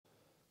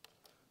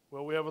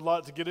Well, we have a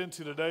lot to get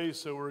into today,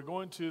 so we're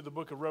going to the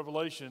book of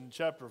Revelation,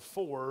 chapter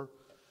 4.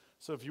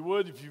 So if you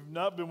would, if you've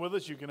not been with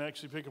us, you can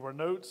actually pick up our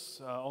notes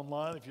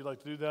online if you'd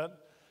like to do that.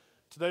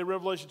 Today,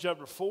 Revelation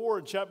chapter 4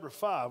 and chapter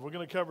 5, we're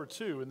going to cover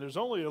two. And there's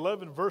only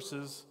 11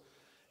 verses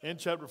in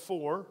chapter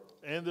 4,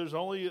 and there's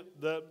only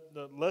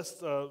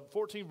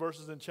 14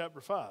 verses in chapter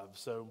 5.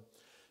 So,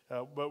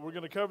 but we're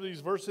going to cover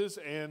these verses,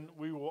 and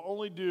we will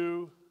only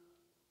do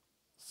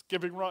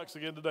skipping rocks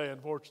again today,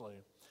 unfortunately.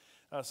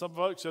 Some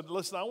folks said,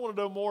 listen, I want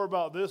to know more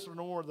about this or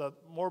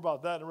more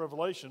about that in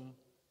Revelation.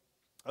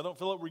 I don't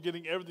feel like we're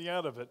getting everything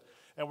out of it,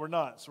 and we're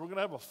not. So we're going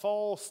to have a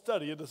fall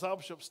study, a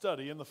discipleship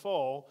study in the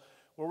fall,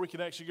 where we can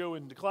actually go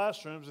into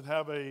classrooms and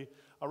have a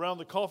around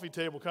the coffee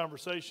table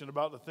conversation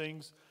about the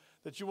things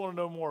that you want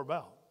to know more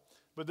about.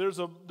 But there's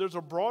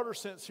a broader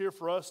sense here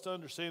for us to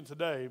understand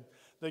today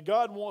that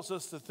God wants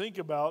us to think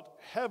about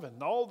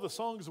heaven. All the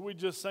songs that we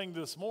just sang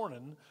this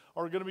morning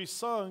are going to be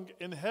sung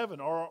in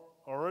heaven, or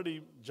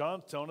already,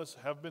 John's telling us,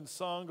 have been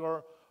sung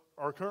or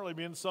are currently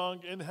being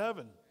sung in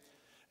heaven.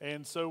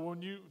 And so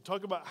when you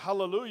talk about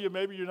hallelujah,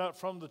 maybe you're not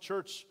from the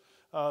church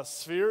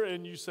sphere,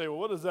 and you say, well,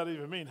 what does that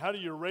even mean? How do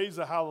you raise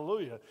a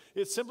hallelujah?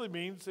 It simply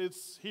means,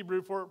 it's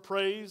Hebrew for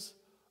praise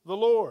the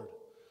Lord.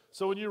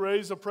 So when you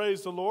raise a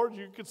praise the Lord,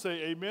 you could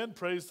say, amen,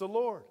 praise the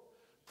Lord.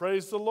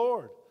 Praise the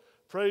Lord.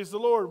 Praise the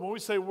Lord. When we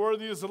say,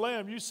 worthy is the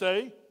Lamb, you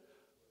say,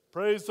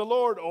 praise the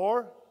Lord,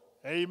 or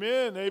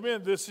amen,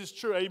 amen, this is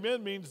true.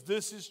 Amen means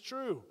this is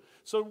true.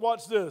 So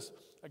watch this.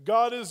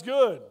 God is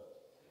good.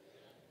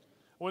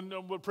 When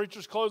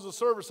preachers close the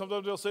service,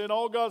 sometimes they'll say, and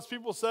all God's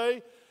people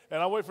say,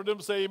 and I wait for them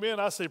to say amen,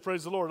 I say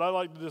praise the Lord. I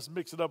like to just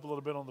mix it up a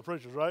little bit on the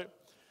preachers, right?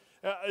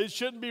 It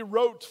shouldn't be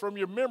rote from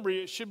your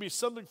memory. It should be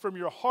something from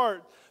your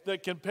heart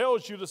that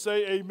compels you to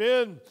say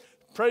amen.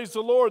 Praise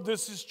the Lord.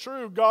 This is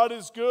true. God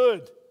is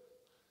good.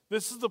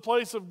 This is the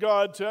place of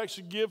God to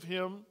actually give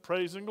Him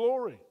praise and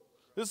glory.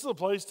 This is a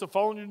place to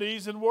fall on your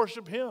knees and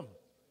worship Him.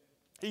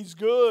 He's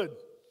good.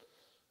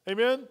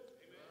 Amen? Amen?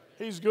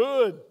 He's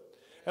good.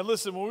 And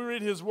listen, when we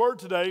read His Word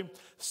today,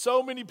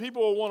 so many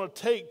people will want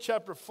to take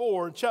chapter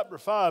 4 and chapter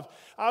 5.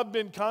 I've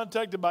been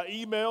contacted by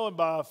email and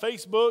by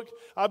Facebook.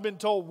 I've been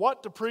told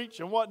what to preach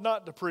and what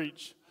not to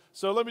preach.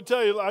 So let me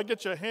tell you, I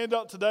get you a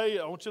handout today.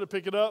 I want you to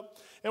pick it up.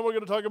 And we're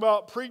going to talk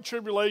about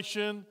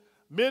pre-tribulation,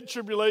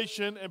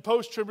 mid-tribulation, and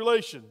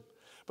post-tribulation.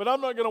 But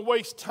I'm not going to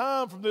waste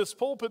time from this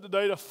pulpit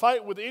today to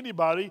fight with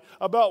anybody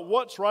about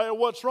what's right or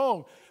what's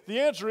wrong. The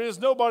answer is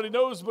nobody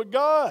knows but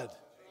God.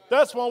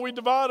 That's why we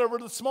divide over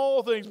the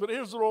small things. But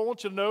here's what I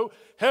want you to know.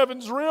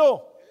 Heaven's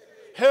real.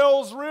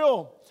 Hell's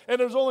real. And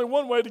there's only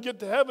one way to get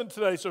to heaven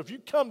today. So if you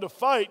come to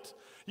fight,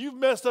 you've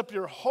messed up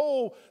your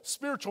whole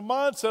spiritual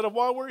mindset of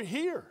why we're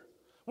here.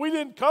 We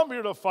didn't come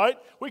here to fight.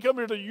 We come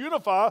here to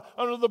unify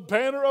under the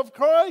banner of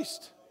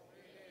Christ.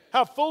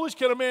 How foolish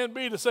can a man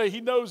be to say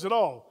he knows it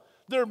all?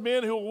 There are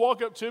men who will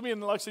walk up to me,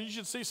 and like I said, you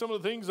should see some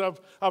of the things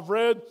I've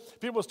read.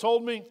 People have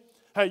told me,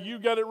 hey, you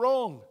got it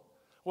wrong.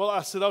 Well,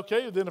 I said,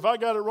 okay, then if I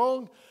got it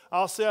wrong,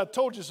 I'll say I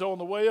told you so on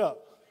the way up.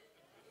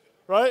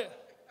 Right?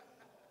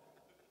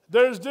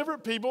 There's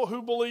different people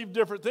who believe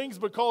different things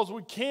because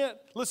we can't,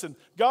 listen,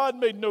 God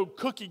made no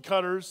cookie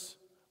cutters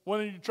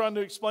when you're trying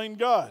to explain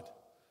God.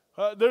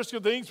 There's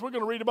good things. We're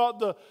going to read about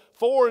the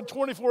 4 and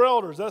 24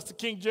 elders. That's the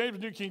King James,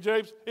 New King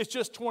James. It's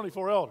just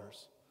 24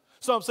 elders.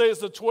 Some say it's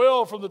the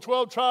 12 from the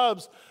 12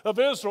 tribes of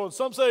Israel. And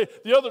some say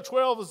the other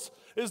 12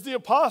 is the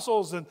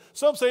apostles. And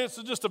some say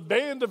it's just a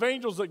band of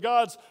angels that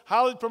God's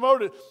highly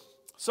promoted.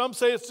 Some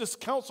say it's just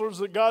counselors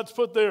that God's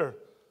put there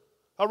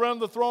around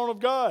the throne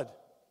of God.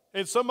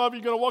 And some of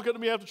you are going to walk up to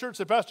me after church and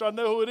say, Pastor, I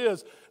know who it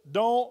is.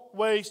 Don't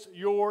waste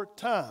your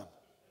time.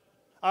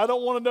 I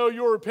don't want to know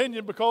your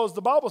opinion because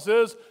the Bible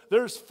says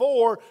there's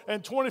 4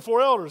 and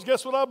 24 elders.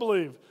 Guess what I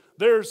believe?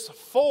 There's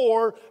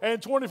 4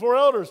 and 24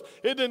 elders.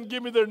 It didn't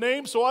give me their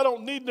names, so I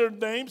don't need their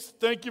names.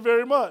 Thank you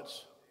very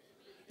much.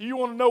 You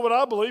want to know what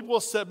I believe? We'll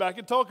sit back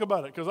and talk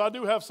about it because I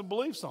do have some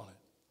beliefs on it.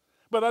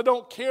 But I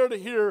don't care to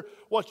hear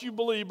what you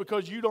believe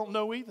because you don't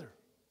know either.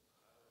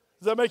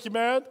 Does that make you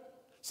mad?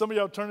 Some of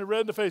y'all turning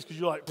red in the face because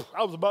you're like,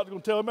 I was about to go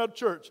tell him at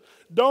church.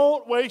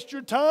 Don't waste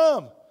your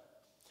time.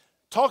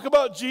 Talk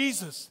about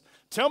Jesus.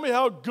 Tell me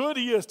how good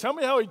He is. Tell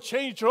me how He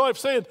changed your life,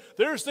 saying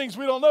there's things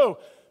we don't know.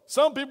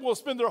 Some people will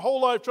spend their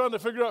whole life trying to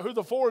figure out who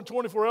the 4 and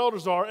 24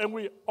 elders are, and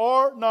we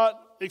are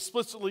not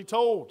explicitly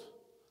told.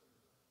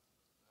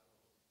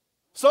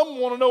 Some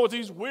want to know what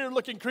these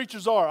weird-looking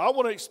creatures are. I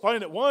want to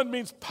explain it. One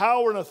means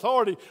power and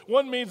authority.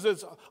 One means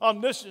it's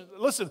omniscient.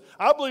 Listen,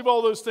 I believe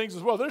all those things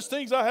as well. There's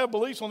things, I have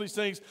beliefs on these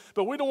things,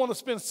 but we don't want to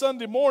spend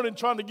Sunday morning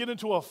trying to get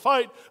into a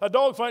fight, a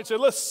dog fight, and say,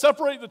 let's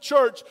separate the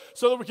church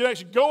so that we can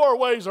actually go our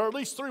ways, or at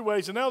least 3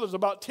 ways, and now there's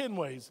about 10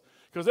 ways.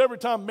 Because every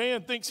time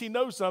man thinks he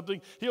knows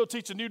something, he'll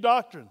teach a new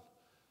doctrine.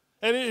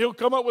 And he'll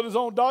come up with his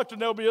own doctrine.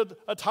 There'll be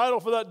a title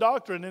for that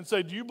doctrine and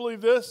say, do you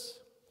believe this?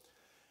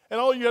 And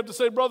all you have to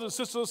say, brothers and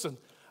sisters, listen,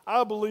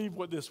 I believe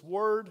what this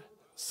word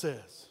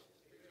says.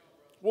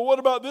 Well, what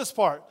about this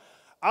part?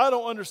 I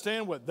don't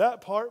understand what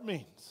that part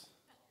means.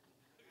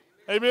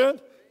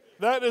 Amen?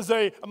 That is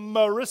a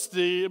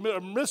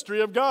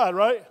mystery of God,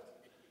 right?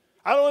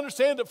 I don't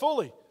understand it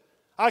fully.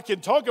 I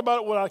can talk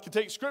about it when I can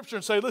take Scripture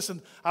and say,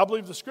 listen, I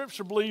believe the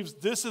Scripture believes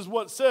this is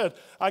what's said.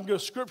 I can go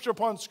Scripture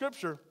upon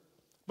Scripture.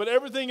 But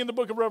everything in the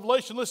book of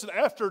Revelation, listen,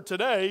 after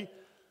today,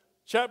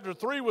 chapter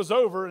 3 was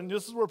over, and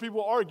this is where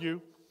people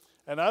argue,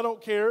 and I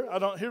don't care.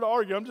 I'm not here to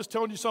argue. I'm just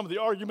telling you some of the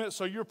arguments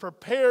so you're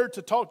prepared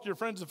to talk to your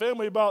friends and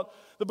family about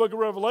the book of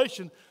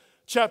Revelation.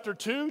 Chapter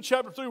 2,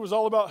 chapter 3 was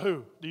all about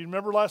who? Do you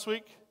remember last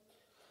week?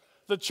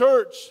 The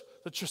church.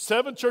 The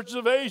 7 churches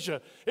of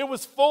Asia. It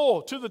was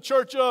full to the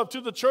church of.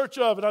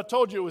 And I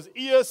told you it was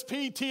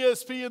ESP,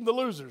 TSP, and the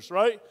losers,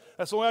 right?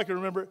 That's the way I can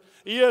remember it.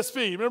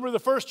 ESP. Remember the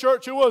first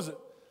church? Who was it?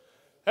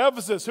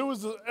 Ephesus. Who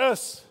was the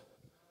S?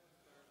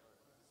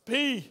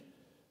 P.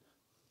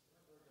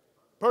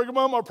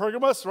 Pergamum or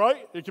Pergamus,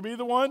 right? It could be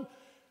the one.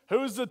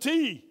 Who's the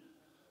T?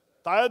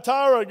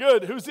 Thyatira.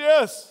 Good. Who's the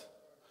S?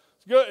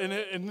 Good.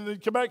 And then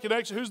come back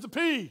connection. Who's the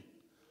P?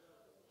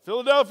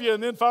 Philadelphia.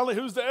 And then finally,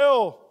 who's the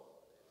L?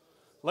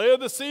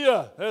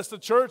 Laodicea. That's the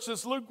church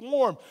that's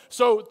lukewarm.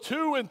 So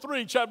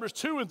chapters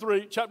 2 and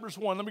 3, chapters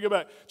 1, let me go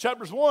back.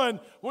 Chapters 1,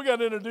 we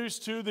got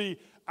introduced to the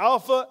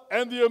Alpha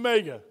and the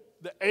Omega,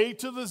 the A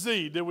to the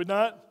Z, did we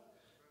not?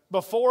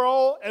 Before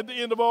all, at the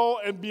end of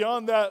all, and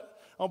beyond that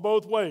on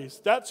both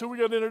ways. That's who we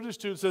got introduced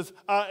to. It says,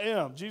 I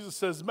am. Jesus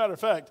says, as a matter of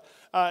fact,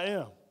 I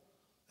am.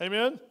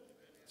 Amen?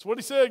 That's what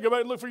he said. Go back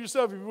and look for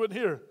yourself if you wouldn't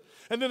hear.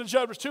 And then in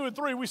chapters 2 and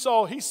 3, we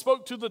saw he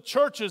spoke to the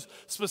churches,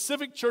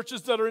 specific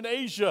churches that are in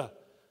Asia.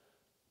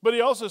 But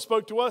he also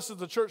spoke to us as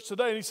the church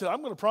today, and he said,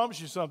 I'm going to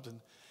promise you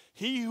something.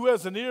 He who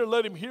has an ear,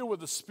 let him hear what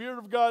the Spirit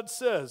of God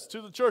says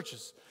to the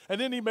churches. And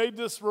then he made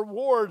this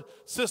reward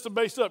system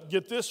based up.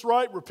 Get this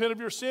right, repent of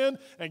your sin,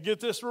 and get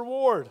this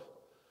reward.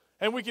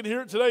 And we can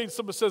hear it today. And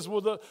somebody says,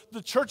 well,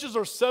 the churches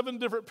are 7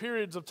 different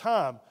periods of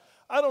time.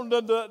 I don't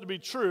know that to be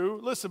true.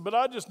 Listen, but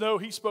I just know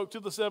he spoke to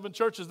the 7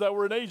 churches that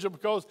were in Asia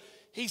because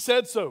he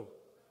said so.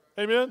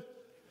 Amen?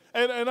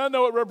 And I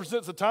know it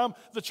represents a time.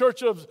 The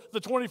church of the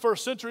 21st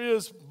century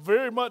is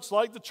very much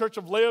like the church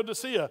of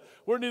Laodicea.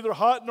 We're neither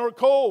hot nor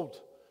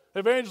cold.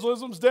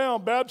 Evangelism's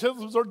down.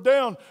 Baptisms are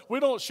down. We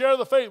don't share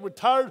the faith. We're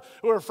tired.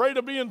 We're afraid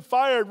of being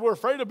fired. We're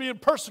afraid of being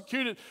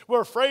persecuted.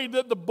 We're afraid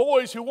that the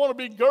boys who want to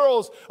be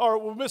girls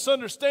will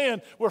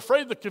misunderstand. We're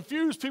afraid the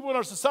confused people in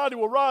our society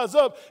will rise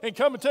up and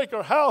come and take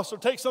our house or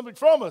take something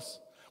from us.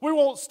 We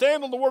won't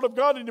stand on the Word of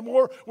God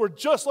anymore. We're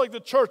just like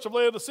the church of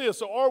Laodicea.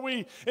 So are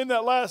we in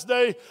that last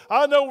day?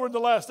 I know we're in the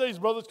last days,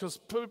 brothers, because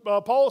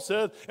Paul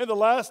said in the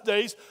last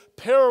days,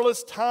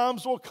 perilous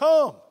times will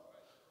come.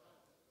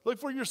 Look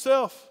for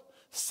yourself.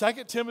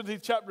 2 Timothy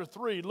chapter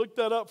 3, look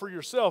that up for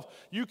yourself.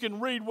 You can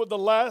read what the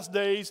last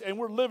days, and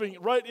we're living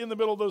right in the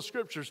middle of those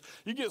scriptures.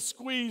 You get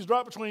squeezed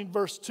right between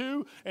verse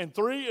 2 and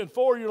 3 and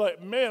 4. You're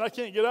like, man, I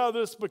can't get out of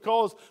this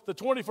because the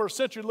 21st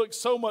century looks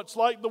so much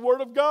like the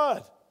Word of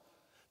God.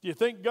 Do you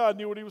think God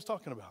knew what he was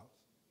talking about?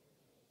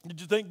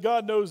 Did you think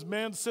God knows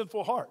man's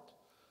sinful heart?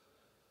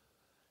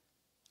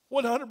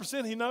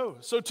 100% he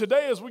knows. So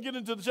today as we get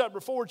into the chapter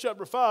 4,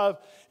 chapter 5,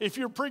 if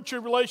you're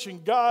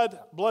pre-tribulation, God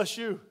bless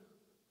you.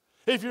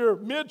 If you're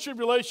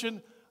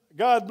mid-tribulation,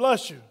 God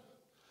bless you.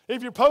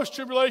 If you're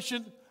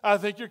post-tribulation, I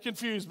think you're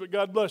confused, but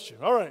God bless you.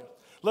 All right,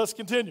 let's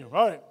continue.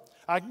 All right,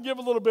 I can give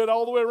a little bit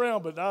all the way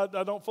around, but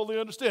I don't fully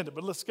understand it,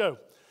 but let's go.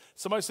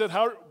 Somebody said,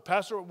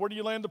 Pastor, where do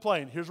you land the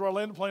plane? Here's where I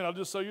land the plane. I'll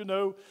just so you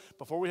know,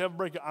 before we have a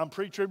break, I'm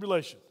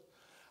pre-tribulation.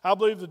 I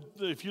believe that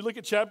if you look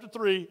at chapter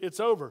 3, it's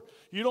over.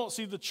 You don't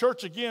see the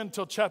church again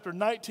until chapter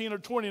 19 or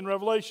 20 in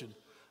Revelation.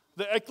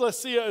 The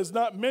ecclesia is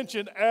not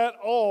mentioned at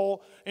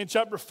all in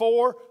chapter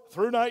 4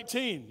 through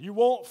 19. You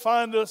won't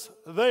find us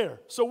there.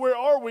 So where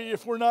are we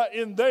if we're not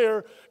in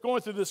there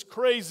going through this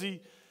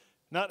crazy,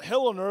 not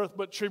hell on earth,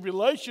 but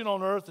tribulation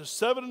on earth? There's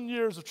 7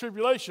 years of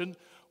tribulation.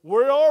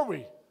 Where are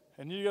we?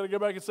 And you got to go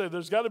back and say,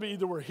 there's got to be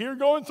either we're here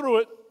going through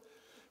it,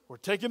 we're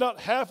taking out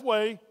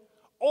halfway,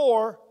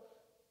 or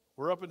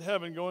we're up in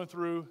heaven going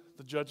through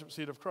the judgment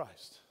seat of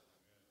Christ.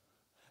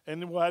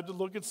 And then we'll have to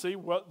look and see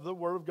what the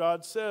Word of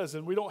God says.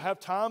 And we don't have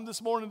time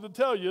this morning to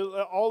tell you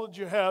all that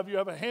you have. You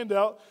have a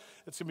handout.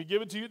 It's going to be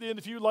given to you at the end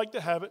if you'd like to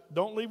have it.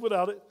 Don't leave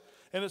without it.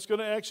 And it's going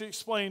to actually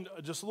explain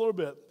just a little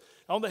bit.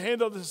 On the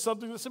handout, this is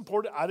something that's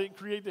important. I didn't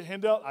create the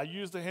handout. I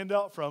used the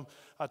handout from,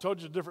 I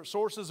told you, different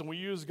sources, and we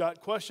use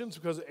Got Questions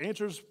because it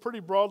answers pretty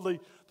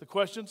broadly the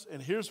questions.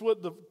 And here's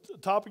what the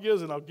topic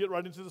is, and I'll get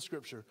right into the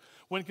scripture.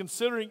 When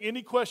considering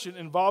any question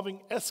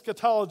involving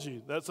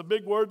eschatology, that's a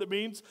big word that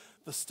means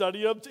the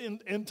study of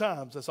end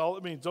times. That's all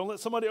it means. Don't let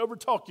somebody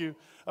overtalk you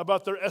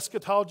about their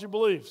eschatology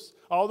beliefs.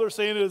 All they're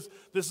saying is,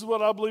 this is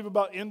what I believe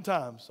about end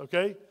times,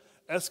 okay?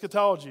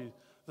 Eschatology,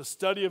 the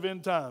study of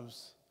end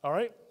times, all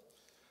right?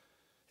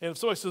 And if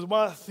somebody says,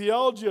 my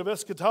theology of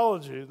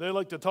eschatology, they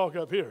like to talk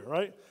up here,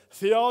 right?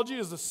 Theology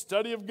is the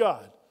study of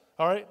God,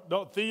 all right?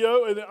 Don't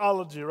theo and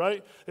ology,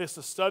 right? It's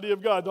the study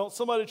of God. Don't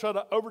somebody try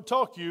to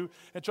overtalk you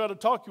and try to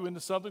talk you into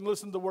something.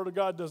 Listen, the Word of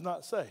God does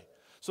not say.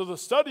 So the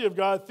study of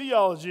God,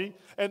 theology,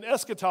 and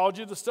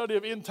eschatology, the study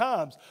of end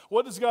times.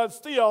 What is God's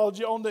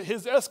theology on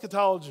his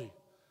eschatology?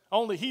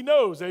 Only he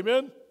knows,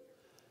 amen?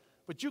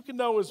 But you can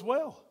know as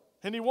well.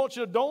 And he wants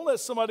you to, don't let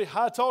somebody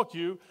high talk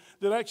you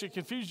that actually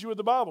confuses you with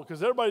the Bible.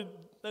 Because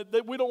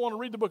we don't want to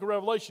read the book of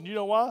Revelation. You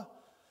know why?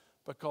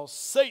 Because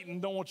Satan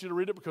don't want you to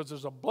read it, because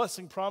there's a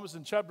blessing promised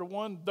in chapter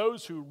 1.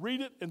 Those who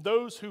read it and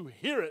those who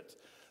hear it,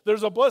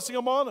 there's a blessing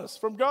among us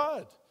from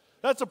God.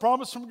 That's a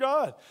promise from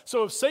God.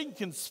 So if Satan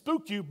can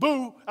spook you,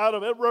 out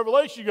of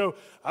Revelation, you go,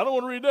 I don't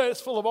want to read that.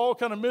 It's full of all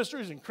kind of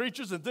mysteries and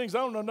creatures and things I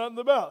don't know nothing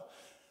about.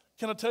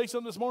 Can I tell you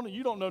something this morning?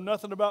 You don't know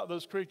nothing about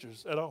those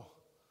creatures at all,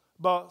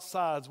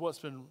 besides what's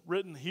been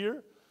written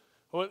here,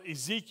 what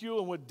Ezekiel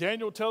and what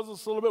Daniel tells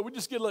us a little bit. We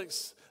just get like,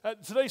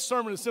 today's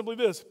sermon is simply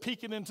this: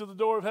 peeking into the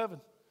door of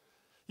heaven.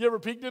 You ever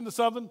peeked into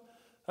something?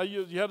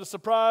 You had a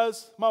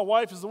surprise? My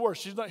wife is the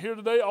worst. She's not here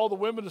today. All the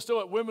women are still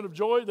at Women of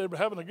Joy. They're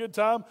having a good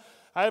time.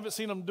 I haven't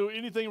seen them do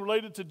anything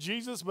related to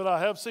Jesus, but I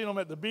have seen them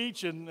at the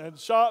beach and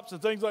shops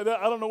and things like that.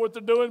 I don't know what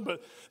they're doing,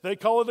 but they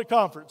call it a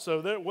conference.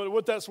 So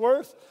what that's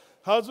worth,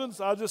 husbands,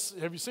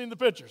 have you seen the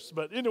pictures?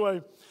 But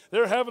anyway,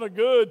 they're having a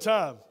good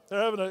time.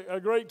 They're having a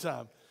great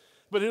time.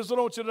 But here's what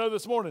I want you to know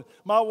this morning.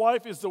 My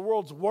wife is the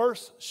world's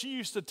worst. She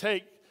used to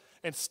take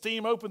and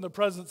steam open the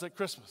presents at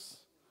Christmas.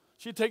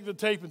 She'd take the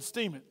tape and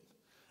steam it.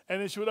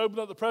 And then she would open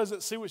up the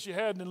presents, see what she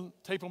had, and then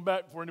tape them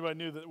back before anybody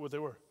knew what they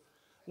were.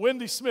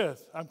 Wendy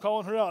Smith, I'm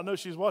calling her out. I know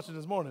she's watching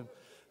this morning.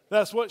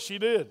 That's what she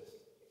did.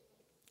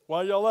 Why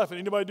are y'all laughing?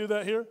 Anybody do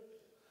that here?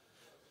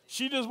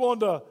 She just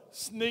wanted a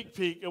sneak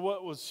peek at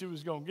what she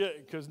was going to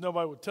get, because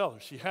nobody would tell her.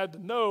 She had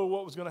to know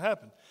what was going to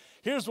happen.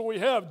 Here's what we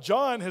have.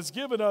 John has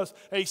given us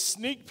a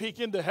sneak peek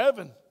into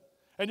heaven.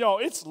 And y'all,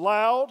 it's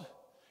loud.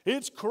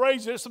 It's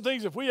crazy. There's some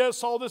things, if we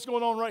saw this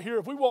going on right here,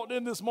 if we walked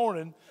in this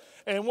morning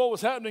and what was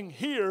happening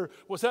here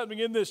was happening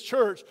in this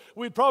church,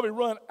 we'd probably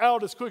run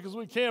out as quick as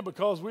we can,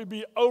 because we'd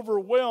be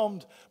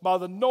overwhelmed by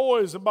the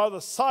noise and by the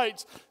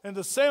sights and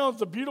the sounds,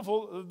 the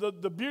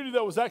beauty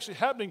that was actually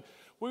happening.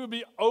 We would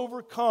be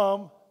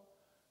overcome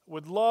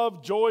with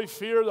love, joy,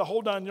 fear, the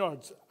whole 9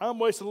 yards. I'm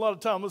wasting a lot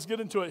of time. Let's get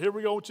into it. Here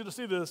we go. I want you to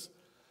see this.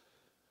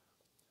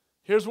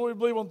 Here's what we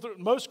believe on.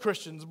 Most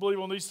Christians believe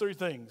on these 3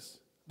 things.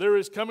 There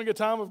is coming a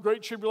time of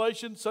great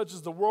tribulation, such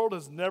as the world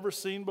has never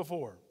seen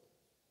before.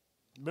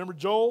 Remember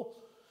Joel?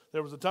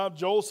 There was a time,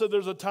 Joel said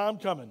there's a time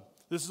coming.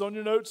 This is on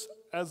your notes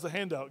as the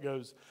handout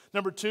goes.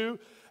 Number 2,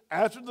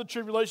 after the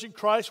tribulation,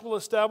 Christ will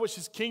establish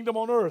his kingdom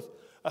on earth,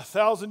 a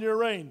 1,000-year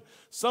reign.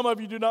 Some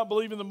of you do not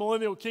believe in the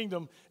millennial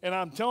kingdom, and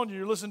I'm telling you,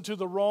 you're listening to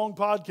the wrong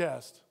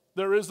podcast.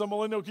 There is a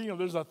millennial kingdom.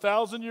 There's a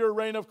 1,000-year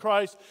reign of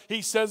Christ.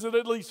 He says it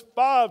at least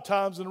 5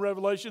 times in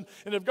Revelation.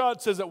 And if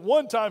God says it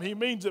one time, he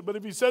means it. But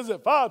if he says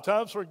it 5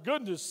 times, for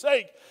goodness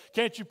sake,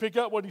 can't you pick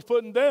up what he's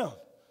putting down?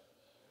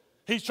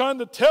 He's trying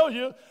to tell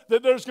you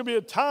that there's going to be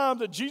a time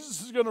that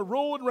Jesus is going to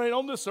rule and reign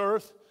on this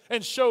earth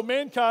and show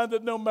mankind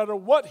that no matter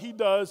what he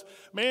does,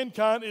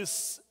 mankind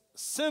is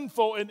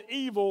sinful and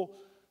evil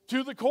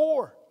to the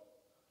core.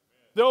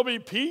 There'll be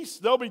peace.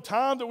 There'll be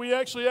time that we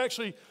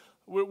actually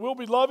we'll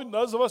be loving.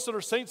 Those of us that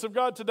are saints of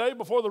God today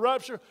before the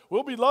rapture,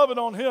 we'll be loving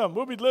on him.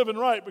 We'll be living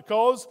right,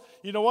 because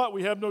you know what?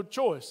 We have no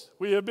choice.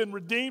 We have been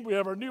redeemed. We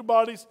have our new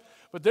bodies.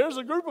 But there's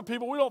a group of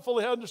people, we don't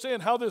fully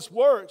understand how this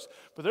works,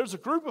 but there's a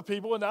group of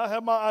people, and I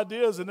have my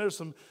ideas, and there's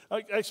some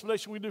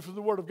explanation we do from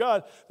the Word of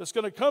God that's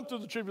going to come through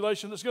the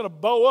tribulation, that's going to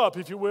bow up,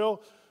 if you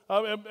will,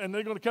 and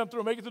they're going to come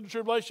through and make it through the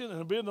tribulation, and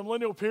it'll be in the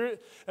millennial period,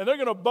 and they're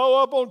going to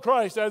bow up on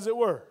Christ, as it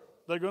were.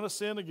 They're going to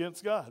sin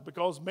against God,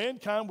 because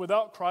mankind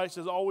without Christ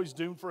is always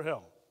doomed for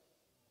hell.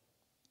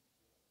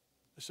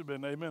 There should be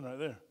an amen right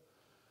there.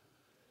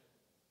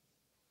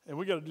 And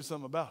we got to do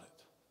something about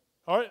it.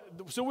 All right,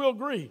 so we'll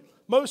agree,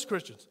 most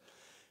Christians.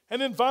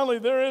 And then finally,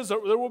 there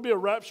will be a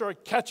rapture, a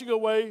catching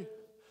away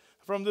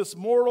from this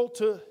mortal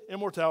to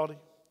immortality.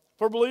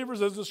 For believers,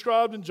 as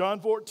described in John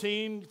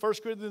 14, 1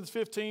 Corinthians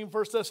 15,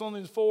 1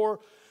 Thessalonians 4,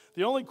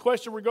 the only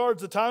question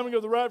regards the timing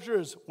of the rapture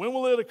is, when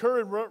will it occur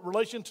in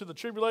relation to the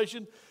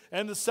tribulation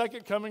and the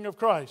second coming of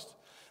Christ?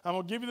 I'm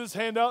going to give you this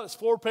handout. It's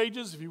 4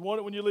 pages. If you want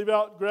it when you leave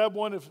out, grab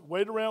one.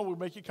 Wait around. We'll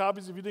make you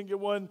copies if you didn't get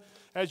one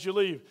as you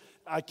leave.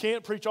 I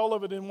can't preach all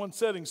of it in one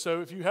setting,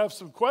 so if you have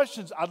some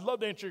questions, I'd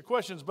love to answer your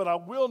questions, but I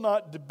will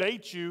not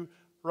debate you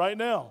right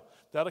now.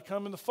 That'll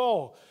come in the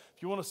fall.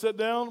 If you want to sit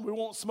down, we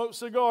won't smoke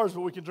cigars,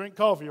 but we can drink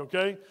coffee,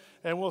 okay?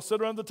 And we'll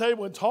sit around the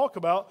table and talk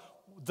about,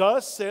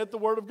 thus saith the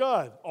Word of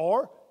God.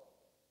 Or,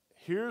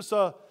 here's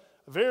a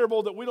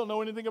variable that we don't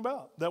know anything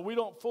about, that we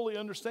don't fully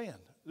understand.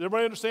 Does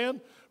everybody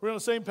understand? We're on the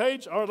same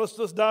page? All right,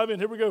 let's dive in.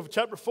 Here we go,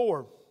 chapter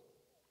 4.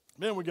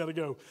 Then we got to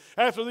go.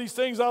 After these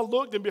things I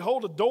looked, and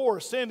behold, a door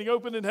standing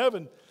open in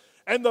heaven.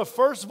 And the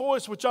first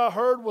voice which I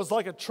heard was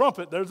like a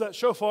trumpet. There's that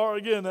shofar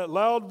again, that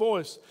loud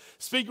voice,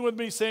 speaking with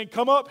me, saying,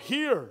 come up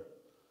here.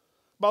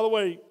 By the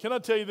way, can I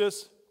tell you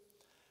this?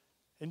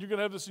 And you're going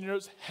to have this in your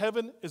notes.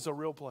 Heaven is a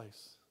real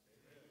place.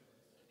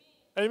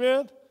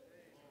 Amen?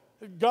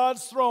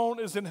 God's throne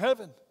is in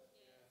heaven.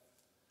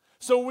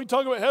 So when we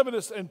talk about heaven,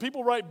 and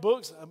people write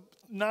books,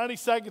 90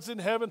 Seconds in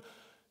Heaven,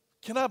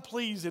 can I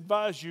please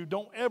advise you,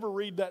 don't ever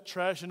read that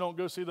trash and don't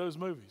go see those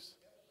movies.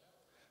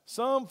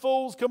 Some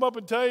fools come up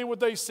and tell you what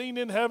they seen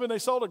in heaven. They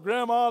saw the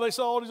grandma. They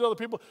saw all these other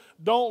people.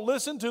 Don't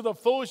listen to the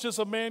foolishness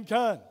of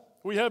mankind.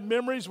 We have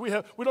memories. We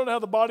don't know how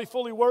the body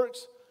fully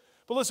works.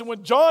 But listen,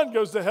 when John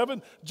goes to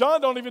heaven, John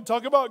don't even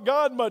talk about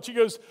God much. He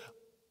goes,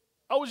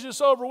 I was just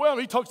so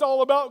overwhelmed. He talks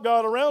all about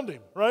God around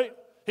him, right?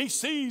 He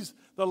sees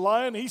the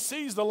lion. He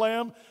sees the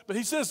lamb. But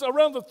he says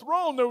around the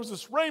throne there was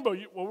this rainbow.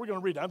 Well, we're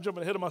going to read it. I'm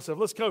jumping ahead of myself.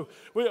 Let's go.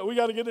 We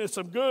got to get into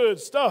some good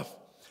stuff.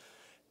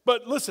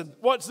 But listen,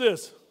 watch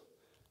this.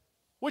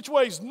 Which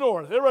way's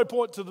north? Everybody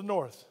point to the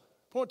north.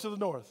 Point to the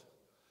north.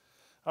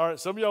 All right,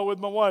 some of y'all with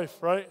my wife,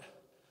 right?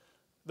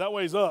 That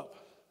way's up,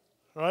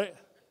 right?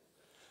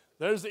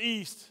 There's the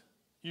east.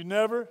 You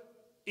never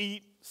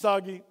eat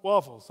soggy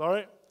waffles, all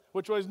right?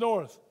 Which way's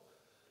north?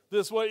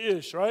 This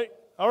way-ish, right?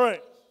 All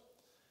right.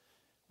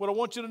 What I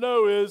want you to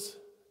know is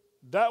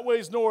that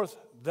way's north,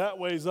 that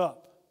way's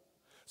up.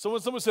 So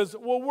when someone says,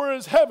 well, where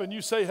is heaven?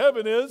 You say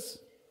heaven is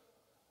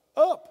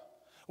up.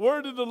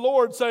 Where did the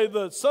Lord say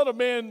the Son of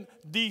Man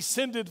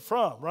descended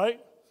from, right?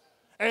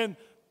 And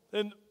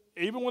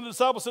even when the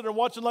disciples sit there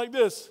watching like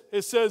this,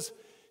 it says,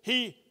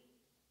 the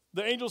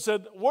angel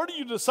said, where do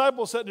you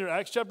disciples sitting here?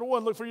 Acts chapter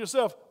 1, look for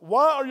yourself.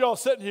 Why are y'all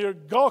sitting here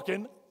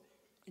gawking,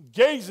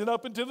 gazing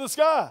up into the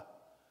sky?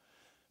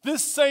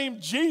 This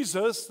same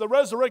Jesus, the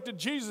resurrected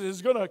Jesus,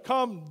 is going to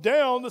come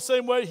down the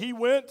same way he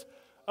went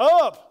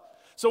up.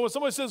 So when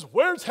somebody says,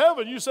 where's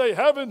heaven? You say,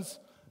 heaven's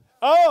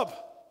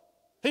up.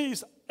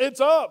 It's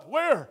up.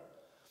 Where?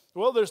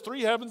 Well, there's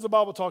 3 heavens the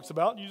Bible talks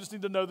about. You just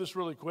need to know this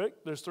really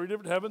quick. There's 3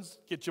 different heavens.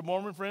 Get your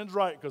Mormon friends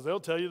right, because they'll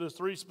tell you there's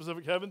 3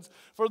 specific heavens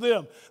for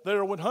them. They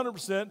are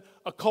 100%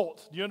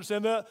 occult. Do you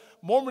understand that?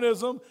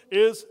 Mormonism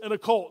is an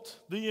occult.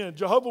 The end.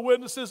 Jehovah's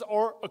Witnesses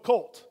are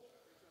occult.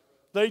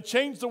 They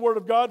change the word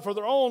of God for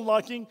their own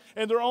liking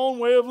and their own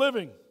way of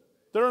living.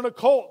 They're an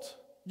occult.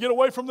 Get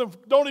away from them.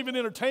 Don't even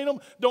entertain them.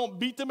 Don't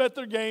beat them at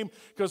their game.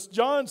 Because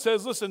John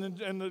says, listen,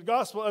 in the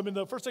gospel,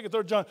 the 1st, 2nd,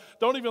 3rd John,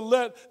 don't even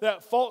let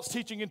that false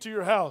teaching into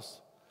your house.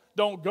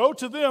 Don't go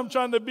to them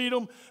trying to beat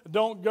them.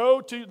 Don't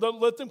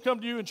let them come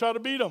to you and try to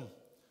beat them.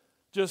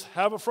 Just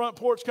have a front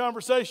porch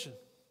conversation.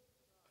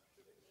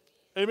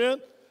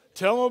 Amen?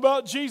 Tell them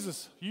about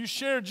Jesus. You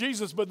share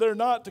Jesus, but they're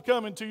not to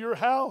come into your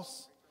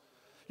house.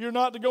 You're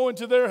not to go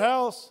into their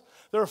house.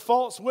 They're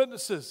false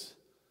witnesses.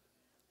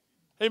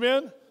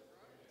 Amen?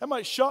 That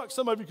might shock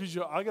some of you because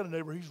I got a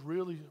neighbor, he's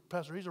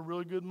a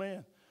really good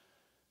man.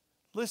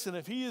 Listen,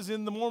 if he is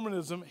in the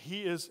Mormonism,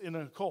 he is in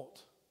a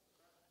cult.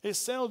 It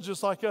sounds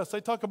just like us. They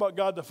talk about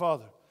God the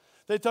Father.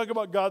 They talk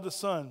about God the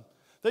Son.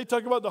 They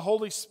talk about the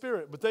Holy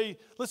Spirit. But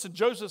listen,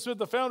 Joseph Smith,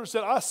 the founder,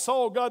 said, I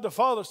saw God the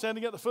Father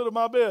standing at the foot of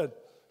my bed.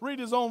 Read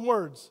his own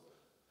words.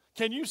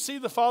 Can you see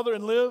the Father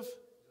and live?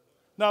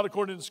 Not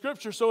according to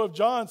Scripture. So if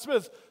John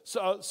Smith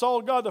saw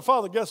God the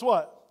Father, guess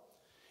what?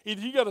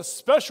 Either you got a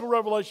special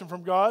revelation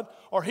from God,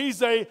 or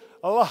he's a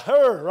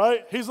liar,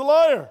 right? He's a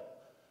liar.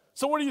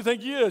 So what do you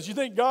think he is? You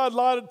think God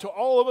lied to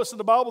all of us in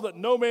the Bible that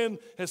no man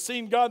has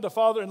seen God the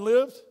Father and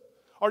lived?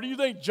 Or do you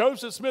think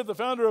Joseph Smith, the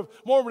founder of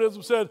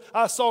Mormonism, said,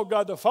 I saw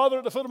God the Father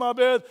at the foot of my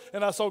bed,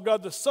 and I saw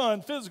God the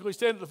Son physically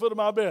standing at the foot of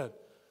my bed?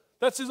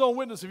 That's his own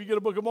witness. If you get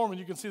a Book of Mormon,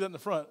 you can see that in the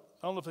front.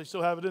 I don't know if they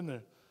still have it in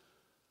there.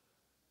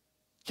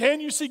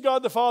 Can you see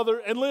God the Father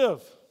and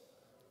live?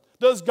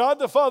 Does God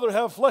the Father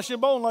have flesh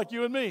and bone like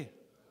you and me?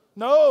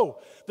 No,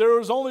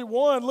 there is only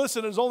one.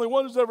 Listen, there's only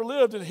one who's ever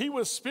lived, and he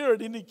was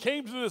spirit, and he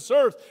came to this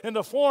earth in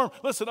the form,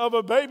 listen, of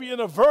a baby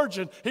and a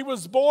virgin. He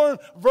was born,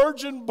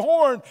 virgin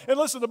born. And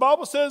listen, the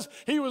Bible says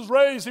he was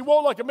raised. He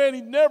walked like a man.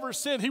 He never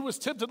sinned. He was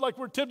tempted like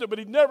we're tempted, but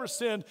he never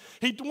sinned.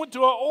 He went to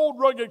an old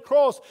rugged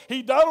cross.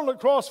 He died on the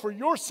cross for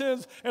your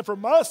sins and for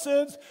my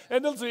sins.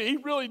 And listen, he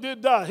really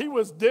did die. He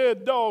was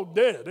dead, dog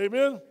dead.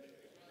 Amen?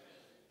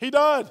 He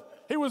died.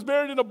 He was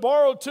buried in a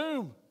borrowed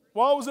tomb.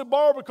 Why was it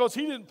borrowed? Because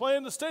he didn't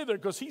plan to stay there.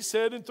 Because he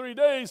said in 3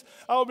 days,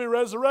 I will be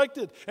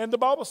resurrected. And the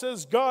Bible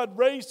says God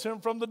raised him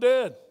from the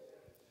dead.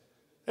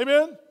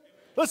 Amen?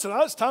 Listen,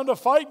 it's time to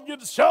fight and get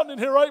shouting in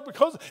here, right?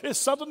 Because it's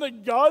something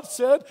that God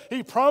said,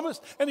 he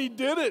promised, and he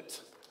did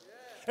it.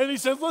 And he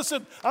said,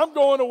 listen, I'm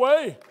going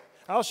away.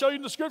 I'll show you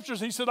in the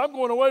scriptures. He said, I'm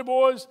going away,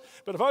 boys.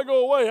 But if I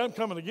go away, I'm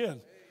coming again.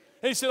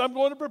 And he said, I'm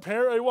going to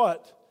prepare a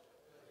what?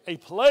 A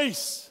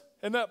place.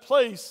 And that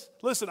place,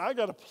 listen, I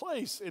got a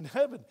place in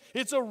heaven.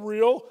 It's a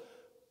real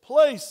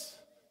place.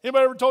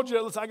 Anybody ever told you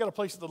that? Listen, I got a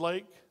place at the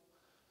lake.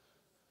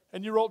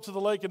 And you roll up to the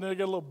lake and then they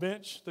got a little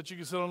bench that you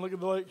can sit on and look at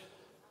the lake.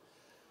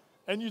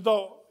 And you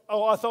thought,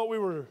 oh, I thought we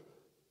were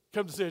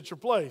come to stay at your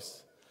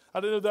place. I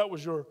didn't know that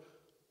was your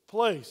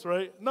place,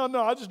 right? No,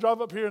 I just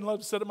drive up here and love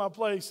to sit at my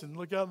place and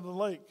look out into the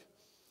lake.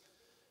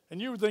 And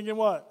you were thinking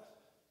what?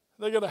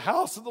 They got a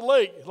house at the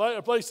lake, like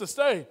a place to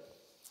stay.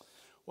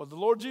 Well, the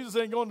Lord Jesus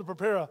ain't going to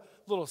prepare a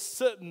little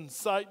sitting,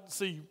 sight,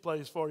 see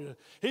place for you.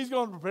 He's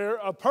going to prepare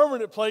a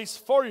permanent place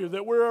for you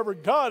that wherever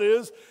God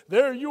is,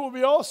 there you will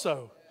be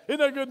also. Isn't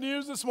that good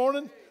news this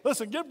morning?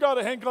 Listen, give God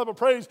a hand clap of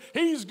praise.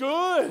 He's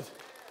good.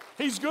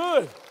 He's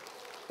good.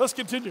 Let's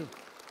continue.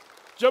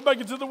 Jump back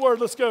into the Word.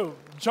 Let's go.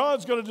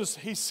 John's going to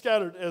he's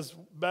scattered as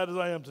bad as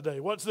I am today.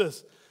 Watch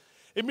this.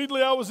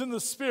 Immediately I was in the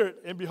Spirit,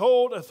 and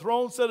behold, a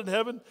throne set in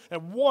heaven,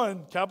 and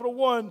one, capital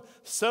One,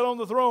 sat on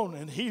the throne.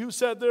 And he who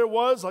sat there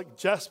was like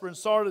jasper and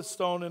sardis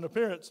stone in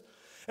appearance.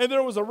 And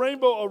there was a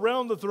rainbow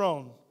around the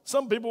throne.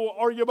 Some people will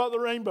argue about the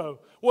rainbow.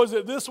 Was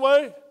it this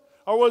way,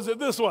 or was it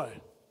this way?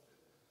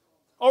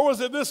 Or was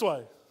it this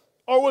way?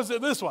 Or was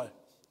it this way?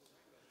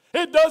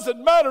 It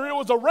doesn't matter. It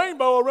was a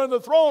rainbow around the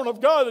throne of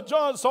God that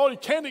John saw. He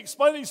can't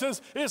explain it. He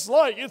says, it's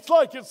like.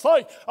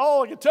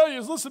 All I can tell you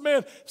is, listen,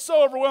 man, it's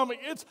so overwhelming.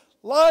 It's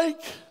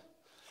like.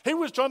 He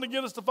was trying to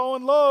get us to fall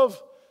in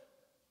love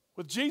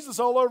with Jesus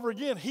all over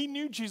again. He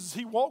knew Jesus.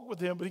 He walked with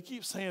him, but he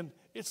keeps saying,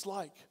 it's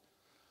like.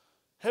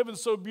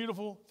 Heaven's so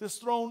beautiful. This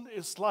throne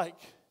is like.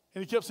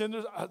 And he kept saying,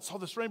 I saw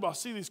this rainbow. I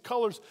see these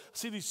colors. I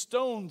see these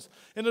stones.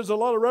 And there's a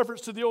lot of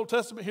reference to the Old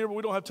Testament here, but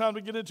we don't have time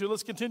to get into it.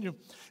 Let's continue.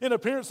 In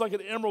appearance like an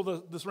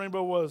emerald, this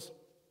rainbow was.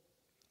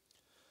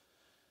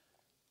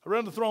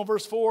 Around the throne,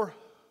 verse 4,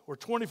 were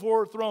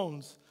 24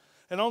 thrones.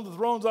 And on the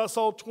thrones I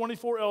saw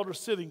 24 elders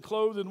sitting,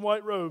 clothed in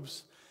white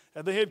robes.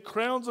 And they had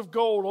crowns of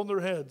gold on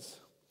their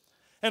heads.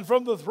 And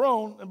from the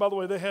throne, and by the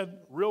way, they had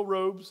real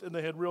robes, and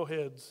they had real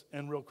heads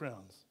and real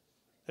crowns.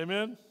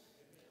 Amen?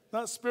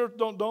 Not spirit.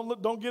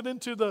 Don't get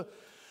into the,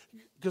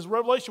 because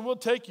Revelation will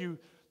take you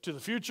to the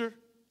future,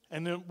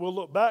 and then we'll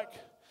look back,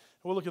 and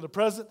we'll look at the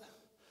present.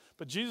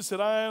 But Jesus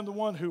said, I am the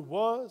one who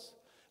was,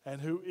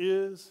 and who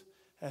is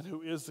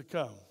to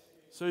come.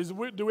 So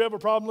do we have a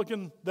problem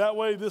looking that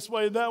way, this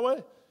way, and that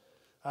way?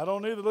 I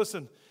don't either.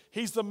 Listen,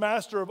 he's the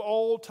master of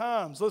all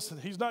times. Listen,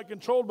 he's not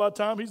controlled by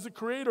time. He's the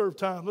creator of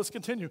time. Let's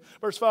continue.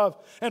 Verse 5.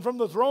 And from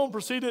the throne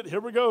proceeded,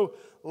 here we go,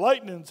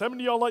 lightnings. How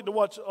many of y'all like to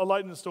watch a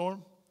lightning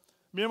storm?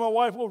 Me and my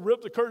wife will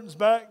rip the curtains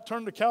back,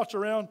 turn the couch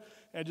around,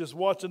 and just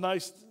watch a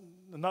nice,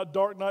 not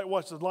dark night,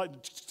 watch the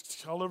lightning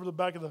all over the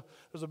back of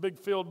there's a big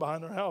field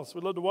behind our house.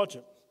 We'd love to watch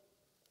it.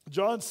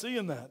 John's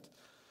seeing that.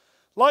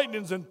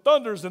 Lightnings and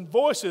thunders and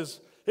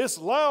voices. It's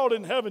loud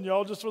in heaven,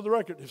 y'all, just for the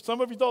record. If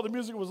some of you thought the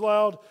music was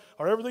loud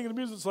or everything in the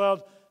music's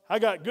loud, I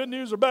got good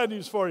news or bad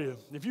news for you.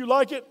 If you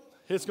like it,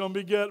 it's going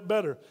to be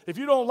better. If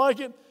you don't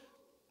like it,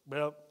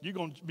 well, you're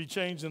going to be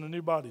changed in a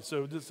new body.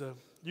 So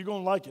you're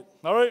going to like it,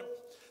 all right?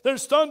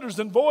 There's thunders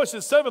and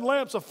voices. 7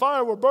 lamps of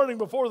fire were burning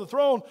before the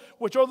throne,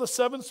 which are the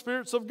 7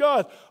 spirits of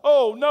God.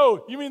 Oh,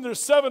 no, you mean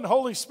there's 7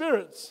 Holy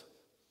Spirits?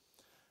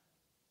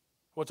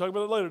 We'll talk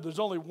about it later. There's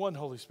only one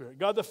Holy Spirit.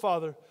 God the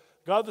Father,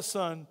 God the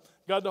Son,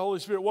 God the Holy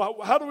Spirit. Well,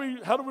 how do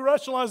we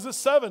rationalize this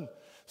 7?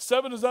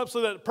 7 is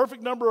absolutely that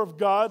perfect number of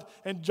God,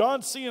 and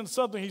John's seeing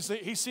something.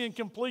 He's seeing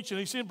completion.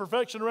 He's seeing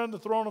perfection around the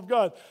throne of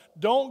God.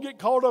 Don't get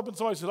caught up in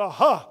somebody says,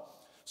 aha.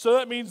 So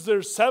that means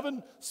there's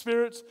 7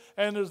 spirits,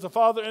 and there's the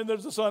Father, and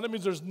there's the Son. That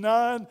means there's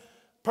 9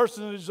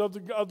 personages of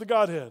the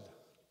Godhead.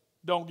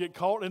 Don't get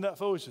caught in that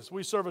foolishness.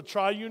 We serve a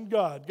triune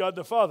God, God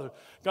the Father,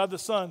 God the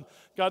Son,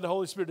 God the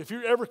Holy Spirit. If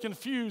you're ever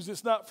confused,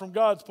 it's not from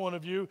God's point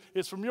of view,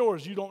 it's from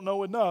yours. You don't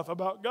know enough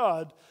about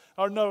God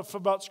or enough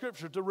about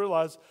Scripture to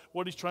realize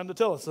what he's trying to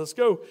tell us. Let's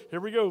go. Here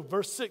we go.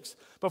 Verse 6.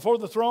 Before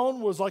the throne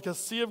was like a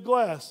sea of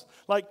glass,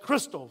 like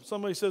crystal.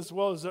 Somebody says,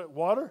 well, is that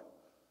water?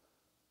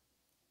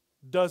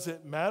 Does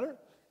it matter?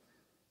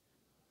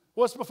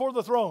 What's before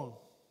the throne?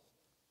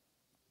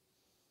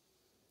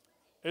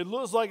 It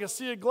looks like a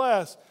sea of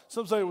glass.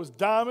 Some say it was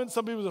diamond.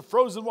 Some people say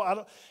frozen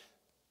water.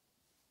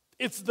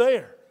 It's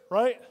there,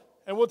 right?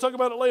 And we'll talk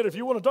about it later. If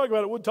you want to talk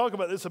about it, we'll talk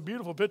about it. It's a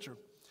beautiful picture.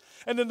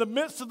 And in the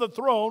midst of the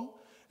throne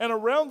and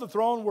around the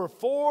throne were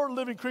 4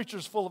 living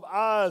creatures full of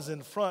eyes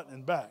in front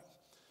and back.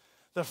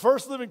 The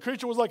first living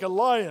creature was like a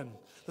lion.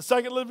 The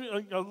second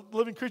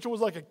living creature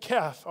was like a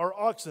calf or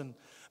oxen.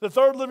 The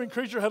third living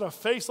creature had a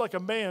face like a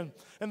man.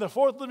 And the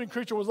fourth living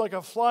creature was like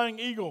a flying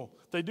eagle.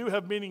 They do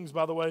have meanings,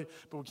 by the way,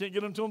 but we can't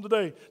get into them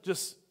today.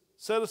 Just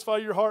satisfy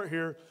your heart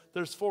here.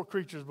 There's 4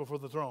 creatures before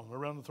the throne,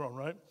 around the throne,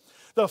 right?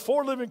 The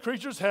 4 living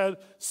creatures had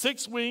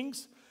 6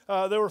 wings.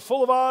 They were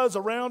full of eyes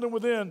around and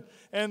within.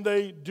 And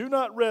they do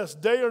not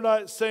rest day or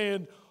night,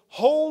 saying,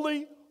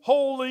 Holy,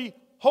 holy,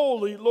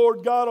 holy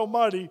Lord God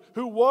Almighty,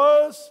 who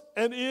was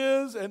and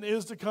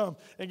is to come.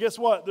 And guess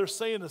what? They're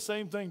saying the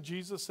same thing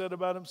Jesus said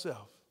about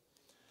himself.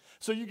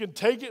 So you can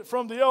take it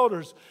from the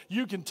elders,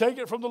 you can take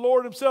it from the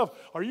Lord himself,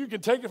 or you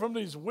can take it from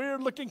these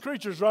weird-looking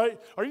creatures, right?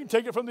 Or you can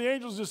take it from the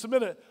angels just a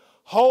minute.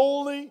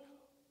 Holy,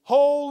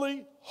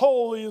 holy,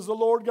 holy is the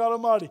Lord God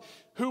Almighty,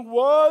 who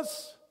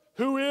was,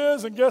 who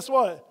is, and guess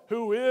what?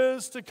 Who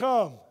is to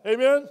come.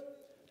 Amen?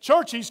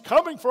 Church, he's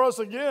coming for us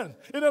again.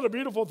 Isn't that a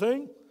beautiful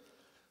thing?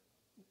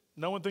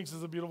 No one thinks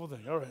it's a beautiful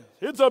thing. All right.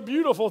 It's a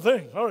beautiful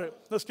thing. All right,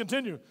 let's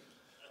continue.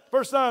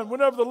 Verse 9,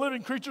 whenever the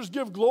living creatures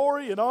give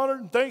glory and honor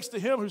and thanks to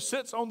him who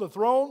sits on the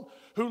throne,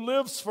 who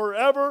lives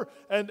forever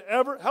and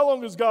ever. How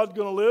long is God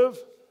going to live?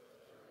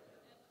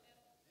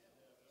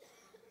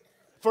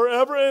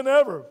 Forever and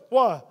ever.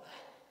 Why?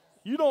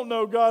 You don't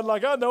know God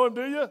like I know him,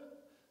 do you?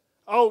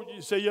 Oh,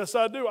 you say, yes,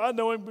 I do. I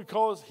know him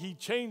because he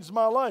changed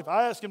my life.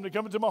 I asked him to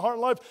come into my heart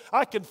and life.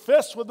 I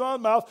confess with my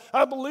mouth.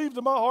 I believed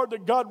in my heart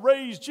that God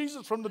raised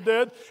Jesus from the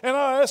dead. And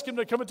I asked him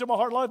to come into my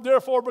heart and life.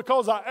 Therefore,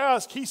 because I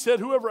asked, he said,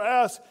 whoever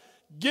asks,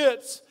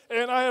 gets,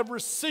 and I have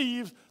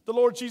received the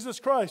Lord Jesus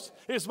Christ.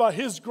 It's by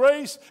His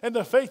grace and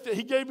the faith that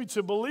He gave me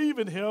to believe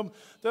in Him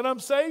that I'm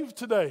saved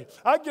today.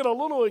 I get a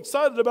little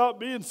excited about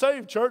being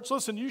saved, church.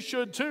 Listen, you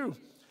should too.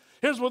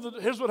 Here's what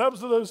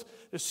happens to those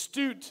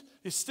astute,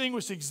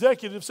 distinguished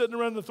executives sitting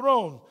around the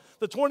throne.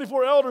 The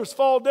 24 elders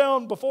fall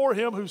down before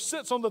Him who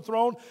sits on the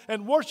throne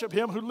and worship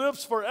Him who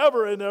lives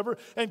forever and ever,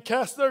 and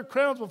cast their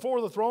crowns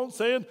before the throne,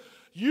 saying,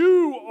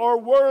 "You are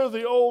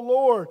worthy, O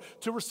Lord,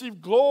 to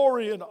receive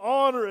glory and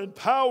honor and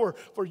power,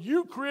 for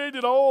you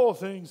created all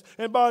things,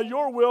 and by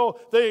your will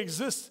they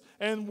exist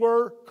and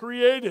were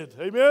created."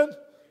 Amen?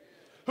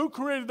 Who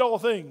created all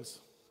things?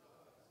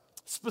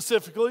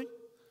 Specifically,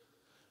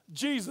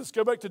 Jesus.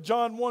 Go back to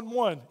John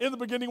 1:1. In the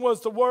beginning was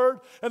the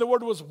Word, and the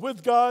Word was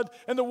with God,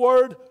 and the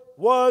Word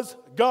was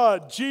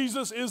God.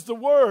 Jesus is the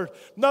Word.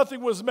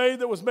 Nothing was made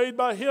that was made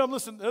by Him.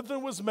 Listen,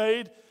 nothing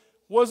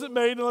wasn't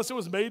made unless it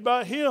was made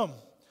by Him.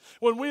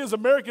 When we as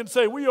Americans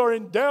say we are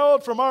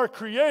endowed from our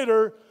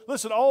Creator,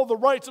 listen, all the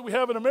rights that we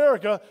have in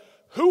America,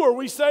 who are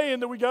we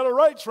saying that we got our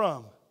rights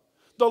from?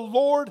 The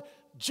Lord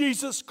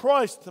Jesus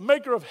Christ, the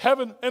maker of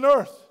heaven and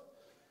earth.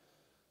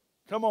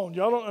 Come on,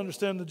 y'all don't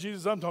understand the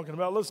Jesus I'm talking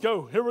about. Let's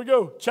go. Here we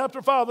go. Chapter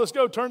 5, let's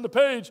go. Turn the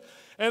page.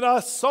 And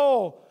I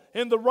saw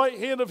in the right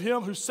hand of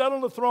Him who sat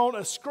on the throne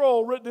a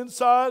scroll written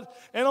inside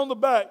and on the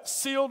back,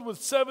 sealed with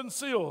 7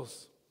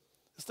 seals.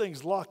 This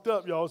thing's locked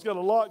up, y'all. It's got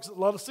a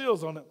lot of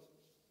seals on it.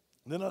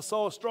 And then I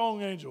saw a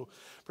strong angel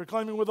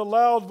proclaiming with a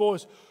loud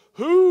voice,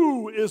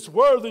 "Who is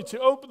worthy to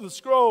open the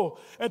scroll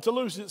and to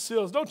loose its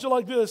seals?" Don't you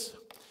like this?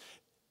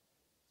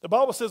 The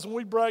Bible says when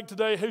we brag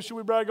today, who should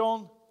we brag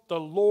on? The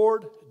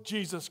Lord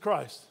Jesus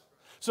Christ.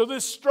 So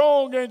this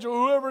strong angel,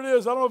 whoever it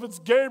is, I don't know if it's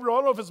Gabriel, I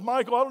don't know if it's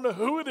Michael, I don't know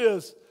who it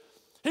is.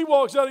 He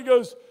walks out and he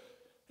goes,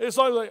 it's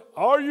like,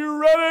 "Are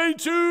you ready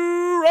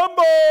to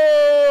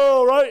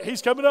rumble?" Right?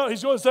 He's coming out.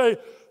 He's going to say,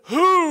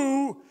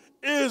 "Who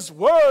is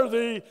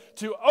worthy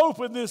to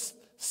open this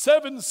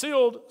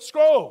 7-sealed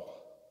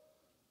scroll?"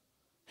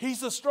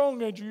 He's a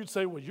strong angel. You'd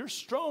say, "Well, you're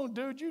strong,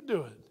 dude. You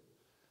do it."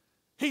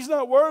 He's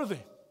not worthy.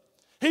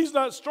 He's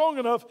not strong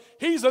enough.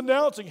 He's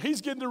announcing.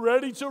 He's getting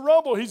ready to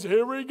rumble.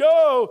 Here we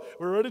go.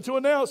 We're ready to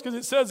announce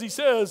because he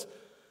says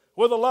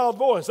with a loud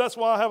voice. That's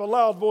why I have a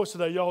loud voice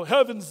today, y'all.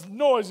 Heaven's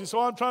noisy, so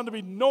I'm trying to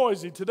be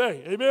noisy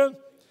today. Amen?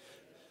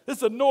 This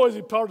is a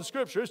noisy part of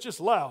Scripture. It's just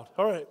loud.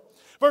 All right.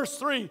 Verse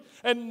 3,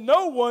 and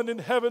no one in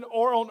heaven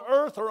or on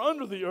earth or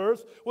under the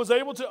earth was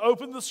able to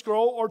open the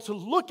scroll or to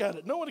look at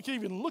it. No one can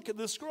even look at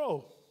this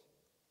scroll.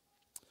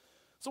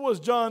 So what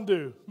does John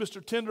do?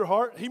 Mr.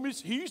 Tenderheart,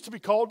 he used to be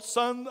called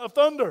Son of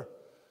Thunder.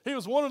 He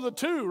was one of the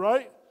two,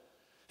 right?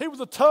 He was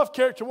a tough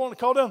character, wanting to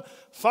call down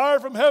fire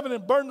from heaven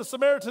and burn the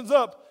Samaritans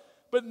up.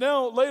 But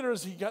now later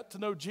as he got to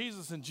know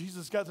Jesus and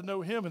Jesus got to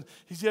know him and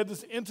he had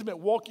this intimate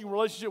walking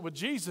relationship with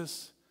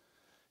Jesus,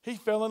 he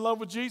fell in love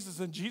with Jesus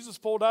and Jesus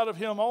pulled out of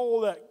him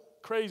all that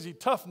crazy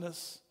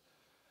toughness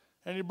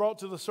and he brought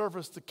to the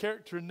surface the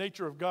character and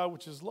nature of God,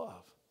 which is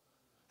love.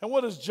 And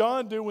what does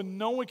John do when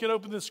no one can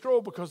open this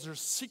scroll? Because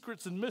there's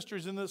secrets and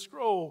mysteries in this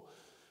scroll.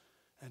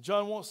 And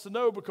John wants to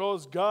know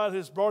because God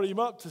has brought him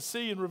up to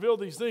see and reveal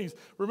these things.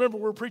 Remember,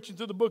 we're preaching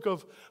through the book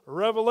of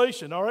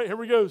Revelation. All right, here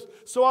we go.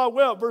 So I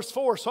wept, verse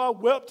 4, so I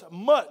wept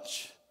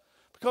much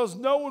because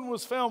no one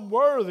was found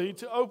worthy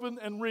to open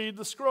and read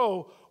the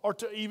scroll or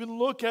to even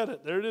look at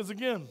it. There it is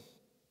again.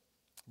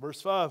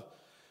 Verse 5.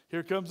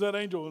 Here comes that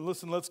angel. And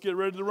listen, let's get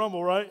ready to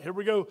rumble, right? Here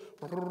we go.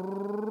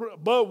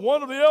 But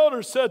one of the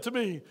elders said to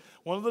me,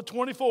 one of the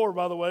 24,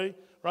 by the way,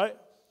 right?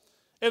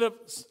 And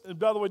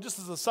by the way, just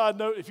as a side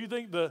note, if you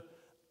think the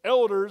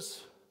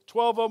elders,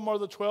 12 of them are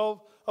the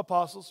 12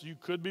 apostles, you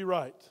could be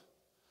right.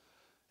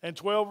 And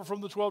 12 are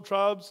from the 12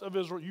 tribes of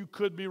Israel, you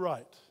could be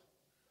right.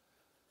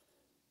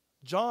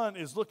 John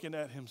is looking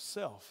at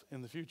himself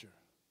in the future,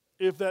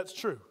 if that's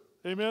true.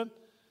 Amen?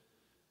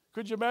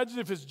 Could you imagine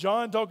if it's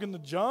John talking to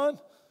John?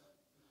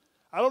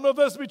 I don't know if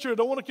that's to be true. I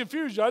don't want to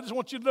confuse you. I just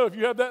want you to know if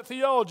you have that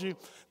theology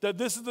that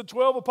this is the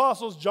 12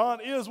 apostles. John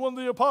is one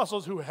of the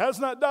apostles who has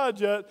not died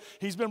yet.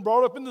 He's been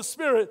brought up in the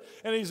spirit,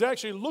 and he's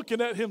actually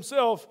looking at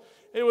himself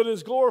with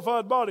his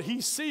glorified body. He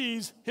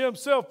sees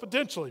himself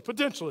potentially.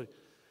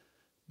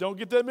 Don't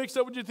get that mixed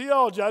up with your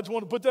theology. I just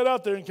want to put that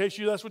out there in case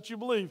that's what you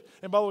believe.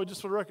 And by the way,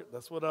 just for the record,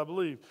 that's what I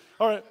believe.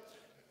 All right.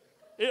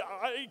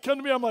 It come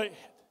to me, I'm like,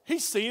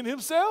 he's seeing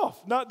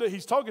himself. Not that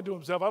he's talking to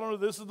himself. I don't know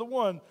if this is the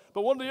one.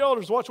 But one of the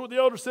elders, watch what the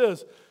elder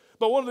says.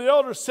 But one of the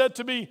elders said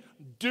to me,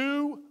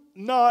 "Do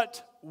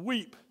not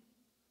weep."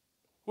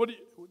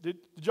 Did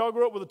y'all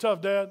grow up with a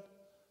tough dad?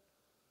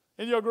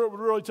 Any of y'all grew up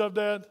with a really tough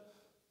dad?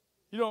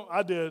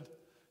 I did.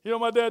 You know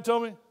what my dad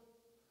told me?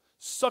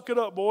 Suck it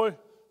up, boy.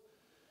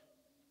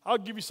 I'll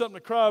give you something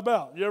to cry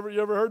about. You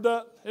ever heard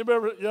that? Anybody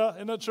ever? Yeah,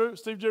 isn't that true?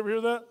 Steve, did you ever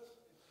hear that?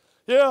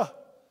 Yeah.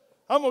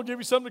 I'm going to give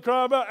you something to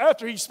cry about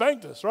after he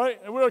spanked us, right?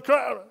 And we're going to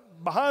cry,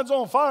 behinds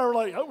on fire, we're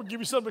like, "I would give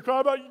you something to cry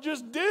about." You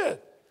just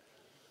did,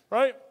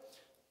 right?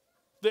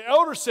 The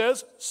elder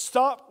says,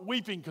 "Stop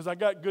weeping because I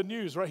got good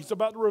news," right? He's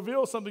about to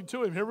reveal something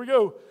to him. Here we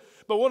go.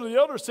 But one of the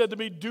elders said to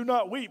me, "Do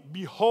not weep.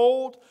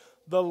 Behold,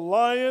 the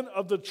Lion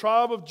of the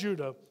tribe of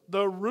Judah,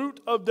 the Root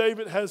of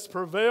David, has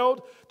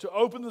prevailed to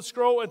open the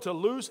scroll and to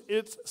loose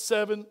its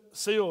 7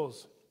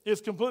 seals.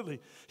 It's completely.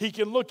 He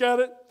can look at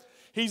it.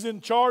 He's in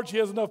charge. He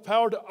has enough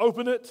power to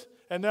open it.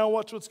 And now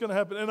watch what's going to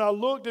happen. And I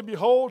looked, and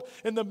behold,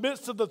 in the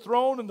midst of the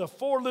throne and the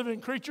 4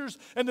 living creatures,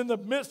 and in the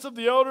midst of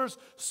the elders,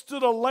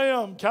 stood a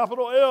lamb,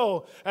 capital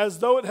L, as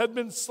though it had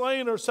been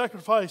slain or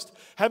sacrificed,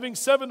 having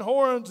 7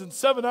 horns and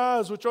 7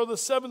 eyes, which are the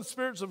 7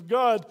 spirits of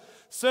God,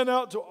 sent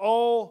out to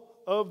all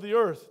of the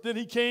earth. Then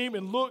he came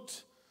and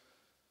looked,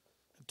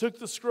 and took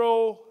the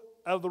scroll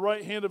out of the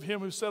right hand of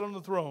him who sat on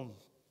the throne.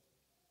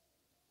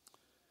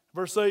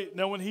 Verse 8,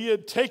 now when he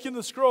had taken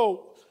the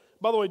scroll,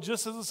 by the way,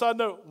 just as a side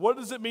note, what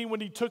does it mean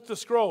when he took the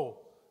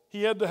scroll?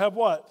 He had to have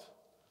what?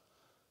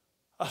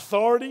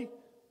 Authority,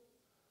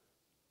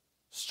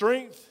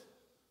 strength,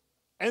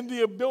 and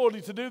the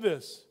ability to do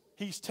this.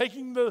 He's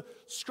taking the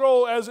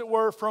scroll, as it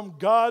were, from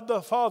God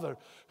the Father,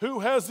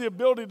 who has the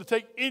ability to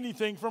take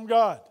anything from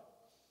God.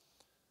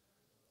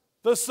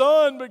 The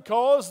Son,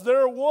 because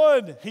they're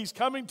one. He's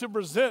coming to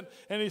present,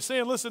 and he's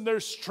saying, listen,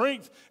 there's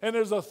strength and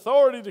there's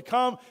authority to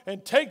come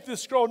and take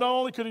this scroll. Not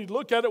only could he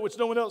look at it, which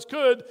no one else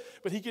could,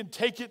 but he can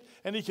take it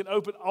and he can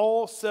open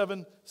all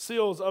 7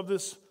 seals of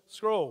this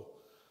scroll.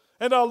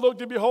 And I looked,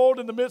 and behold,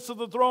 in the midst of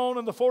the throne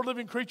and the 4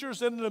 living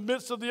creatures, and in the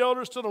midst of the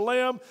elders stood a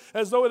lamb,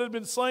 as though it had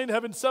been slain,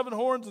 having 7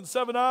 horns and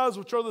 7 eyes,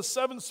 which are the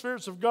 7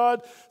 spirits of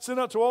God, sent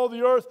out to all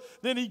the earth.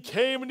 Then he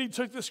came and he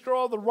took the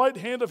scroll of the right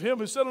hand of him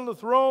who sat on the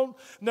throne.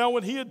 Now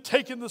when he had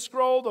taken the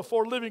scroll, the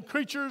 4 living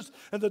creatures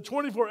and the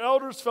 24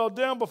 elders fell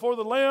down before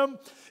the Lamb,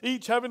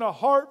 each having a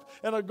harp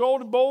and a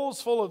golden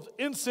bowls full of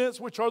incense,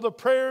 which are the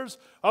prayers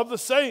of the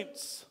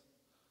saints.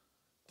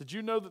 Did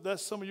you know that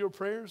that's some of your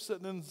prayers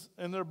sitting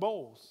in their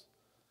bowls?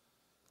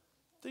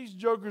 These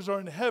jokers are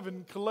in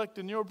heaven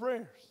collecting your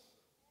prayers.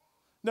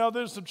 Now,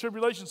 there's some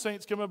tribulation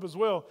saints come up as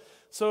well.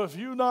 So if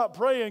you're not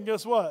praying,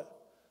 guess what?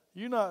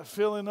 You're not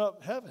filling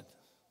up heaven.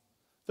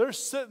 They're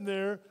sitting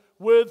there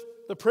with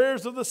the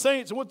prayers of the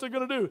saints. And what they're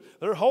going to do,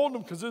 they're holding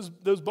them because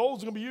those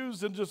bowls are going to be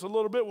used in just a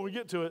little bit when we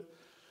get to it.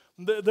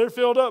 They're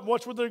filled up.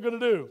 Watch what they're going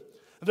to do.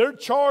 They're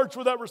charged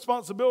with that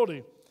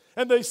responsibility.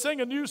 And they sing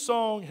a new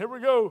song. Here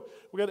we go.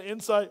 We got an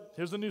insight.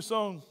 Here's the new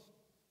song.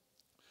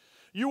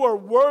 You are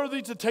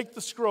worthy to take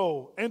the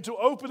scroll and to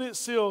open its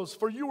seals,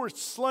 for you were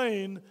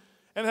slain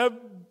and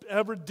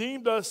have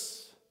redeemed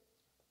us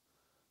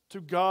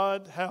to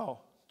God.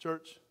 How,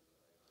 church?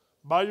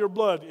 By your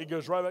blood. It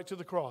goes right back to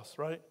the cross,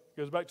 right? It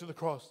goes back to the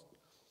cross.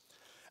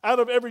 Out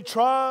of every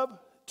tribe,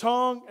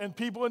 tongue, and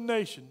people and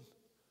nation,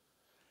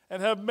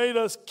 and have made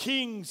us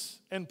kings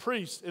and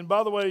priests. And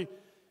by the way,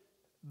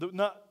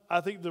 I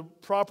think the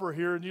proper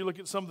here, and you look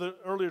at some of the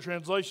earlier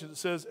translations, it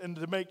says, and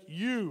to make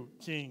you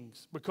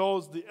kings,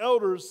 because the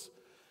elders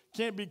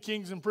can't be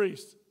kings and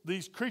priests.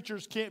 These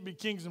creatures can't be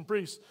kings and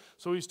priests.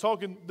 So he's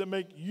talking to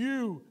make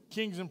you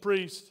kings and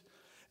priests,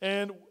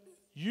 and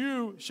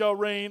you shall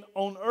reign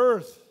on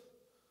earth.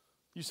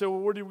 You say, well,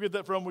 where did we get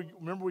that from?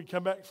 Remember, we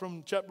come back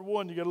from chapter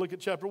 1. You got to look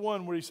at chapter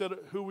 1 where he said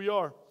who we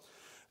are.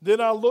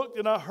 Then I looked,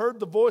 and I heard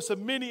the voice of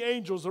many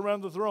angels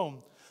around the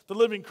throne, the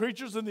living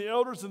creatures and the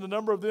elders, and the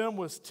number of them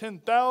was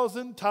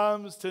 10,000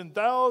 times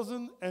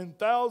 10,000 and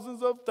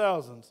thousands of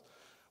thousands.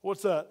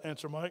 What's that?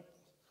 Answer, Mike.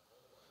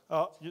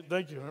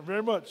 Thank you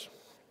very much.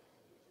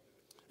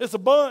 It's a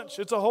bunch.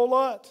 It's a whole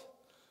lot.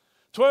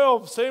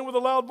 12, saying with a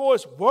loud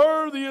voice,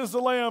 worthy is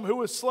the Lamb who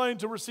was slain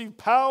to receive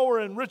power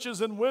and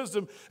riches and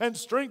wisdom and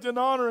strength and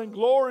honor and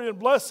glory and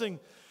blessing.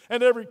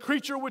 And every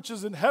creature which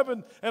is in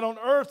heaven and on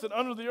earth and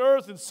under the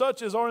earth and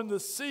such as are in the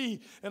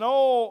sea and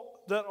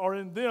all that are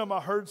in them, I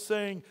heard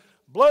saying,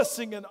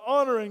 blessing and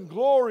honor and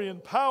glory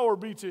and power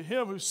be to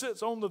him who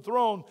sits on the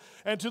throne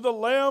and to the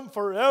Lamb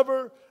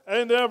forever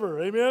and ever.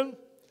 Amen.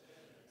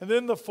 And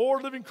then the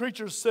 4 living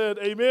creatures said,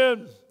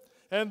 amen.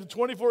 And the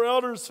 24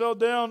 elders fell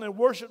down and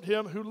worshiped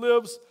him who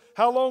lives,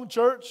 how long,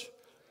 church?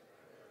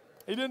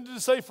 He didn't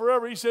just say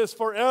forever. He says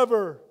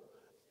forever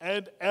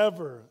and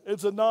ever.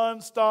 It's a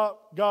nonstop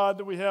God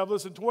that we have.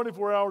 Listen,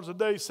 24 hours a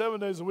day, 7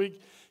 days a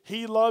week.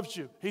 He loves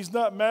you. He's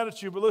not mad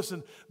at you. But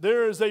listen,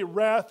 there is a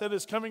wrath that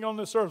is coming on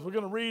this earth. We're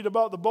going to read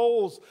about the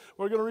bowls.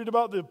 We're going to read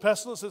about the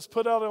pestilence that's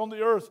put out on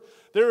the earth.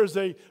 There is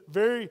a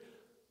very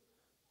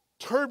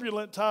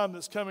turbulent time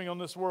that's coming on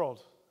this world.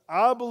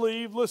 I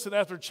believe, listen,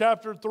 after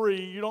chapter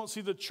 3, you don't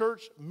see the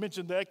church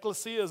mentioned. The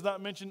ecclesia is not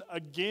mentioned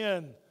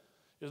again.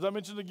 It's not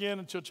mentioned again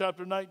until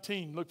chapter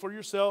 19. Look for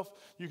yourself.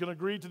 You can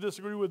agree to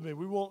disagree with me.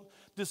 We won't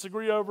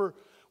disagree over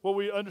what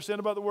we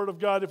understand about the Word of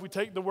God if we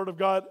take the Word of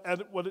God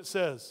at what it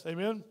says.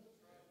 Amen?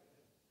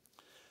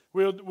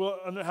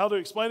 How to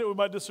explain it, we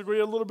might disagree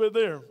a little bit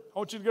there. I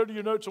want you to go to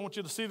your notes. I want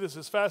you to see this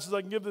as fast as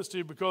I can give this to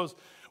you because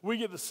we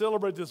get to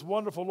celebrate this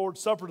wonderful Lord's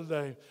Supper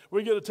today.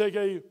 We get to take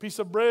a piece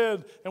of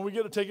bread and we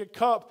get to take a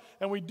cup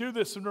and we do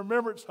this in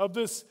remembrance of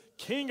this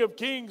King of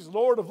kings,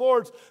 Lord of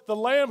lords, the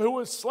Lamb who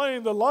was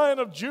slain, the Lion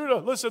of Judah.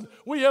 Listen,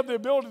 we have the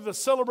ability to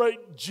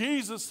celebrate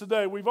Jesus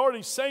today. We've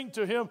already sang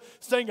to him,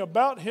 sang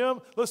about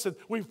him. Listen,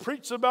 we've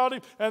preached about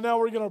him, and now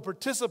we're going to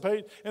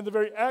participate in the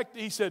very act.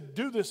 He said,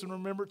 do this in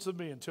remembrance of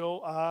me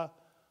until I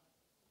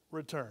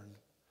return.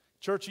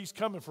 Church, he's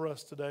coming for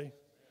us today.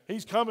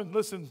 He's coming.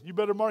 Listen, you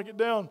better mark it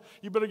down.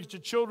 You better get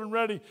your children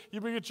ready.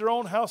 You better get your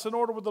own house in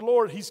order with the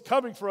Lord. He's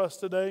coming for us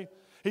today.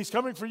 He's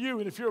coming for you.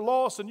 And if you're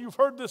lost and you've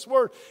heard this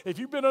word, if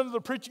you've been under the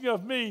preaching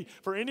of me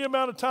for any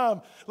amount of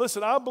time,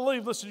 listen, I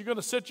believe, you're going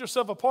to set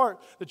yourself apart,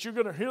 that you're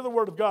going to hear the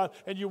word of God,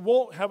 and you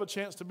won't have a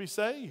chance to be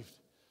saved.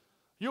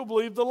 You'll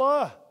believe the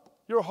lie.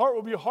 Your heart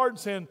will be hardened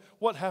saying,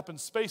 what happened?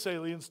 Space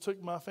aliens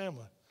took my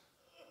family.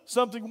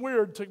 Something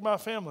weird took my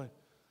family.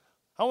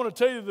 I want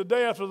to tell you the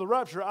day after the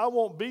rapture, I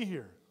won't be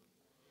here.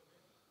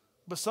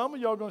 But some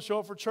of y'all are going to show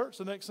up for church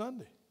the next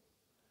Sunday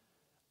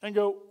and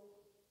go,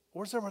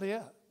 where's everybody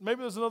at?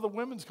 Maybe there's another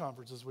women's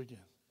conference this weekend.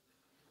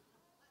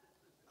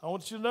 I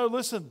want you to know,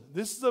 listen,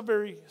 this is a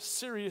very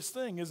serious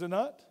thing, is it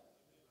not?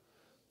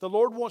 The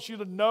Lord wants you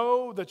to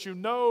know that you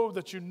know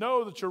that you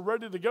know that you're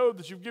ready to go,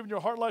 that you've given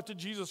your heart life to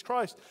Jesus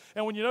Christ.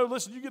 And when you know,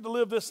 listen, you get to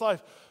live this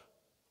life.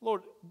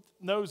 Lord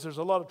knows there's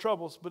a lot of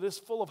troubles, but it's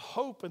full of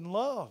hope and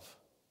love.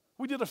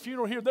 We did a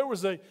funeral here. There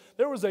was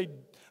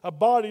a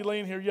body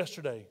laying here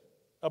yesterday,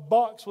 a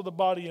box with a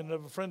body in it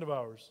of a friend of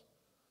ours.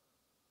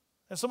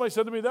 And somebody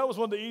said to me, that was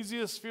one of the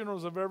easiest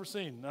funerals I've ever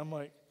seen. And I'm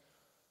like,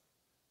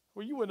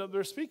 well, you went up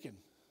there speaking.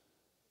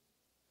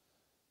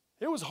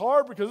 It was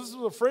hard because this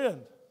was a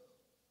friend.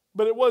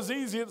 But it was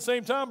easy at the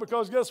same time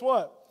because guess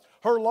what?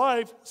 Her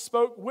life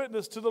spoke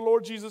witness to the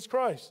Lord Jesus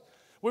Christ.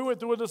 We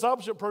went through a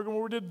discipleship program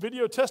where we did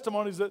video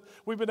testimonies that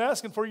we've been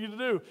asking for you to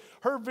do.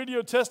 Her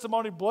video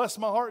testimony blessed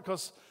my heart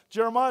because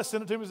Jeremiah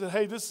sent it to me and said,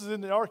 hey, this is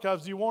in the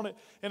archives. Do you want it?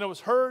 And it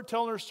was her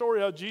telling her story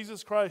how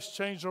Jesus Christ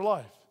changed her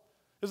life.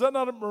 Is that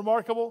not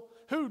remarkable?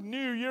 Who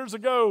knew years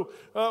ago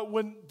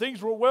when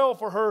things were well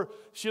for her,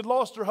 she had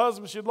lost her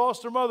husband, she had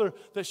lost her mother,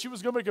 that she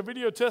was going to make a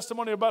video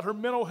testimony about her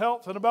mental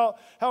health and about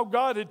how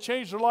God had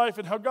changed her life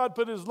and how God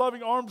put his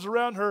loving arms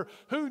around her.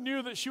 Who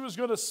knew that she was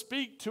going to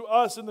speak to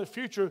us in the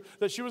future,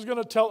 that she was going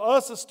to tell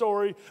us a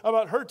story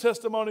about her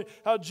testimony,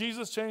 how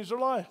Jesus changed her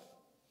life?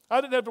 I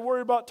didn't have to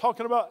worry about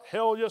talking about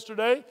hell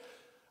yesterday.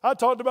 I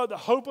talked about the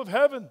hope of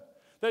heaven.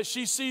 That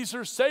she sees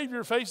her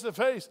Savior face to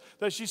face,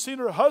 that she's seen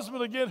her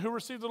husband again who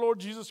received the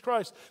Lord Jesus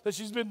Christ, that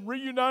she's been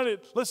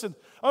reunited, listen,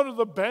 under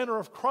the banner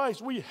of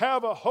Christ. We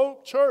have a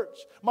hope, church.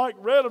 Mike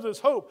read of this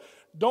hope.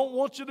 Don't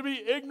want you to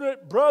be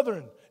ignorant,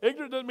 brethren.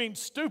 Ignorant doesn't mean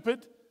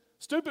stupid.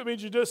 Stupid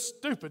means you're just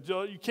stupid.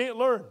 You can't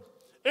learn.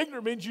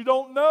 Ignorant means you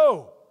don't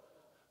know.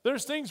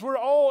 There's things we're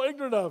all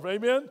ignorant of,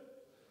 amen?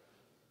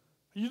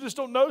 You just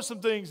don't know some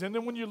things. And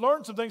then when you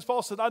learn some things,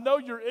 Paul said, I know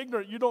you're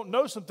ignorant. You don't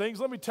know some things.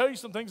 Let me tell you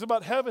some things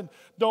about heaven.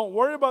 Don't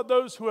worry about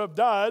those who have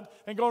died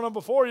and gone on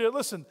before you.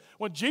 Listen,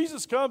 when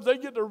Jesus comes, they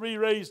get to be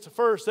raised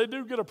first. They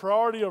do get a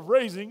priority of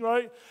raising,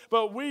 right?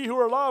 But we who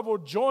are alive will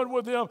join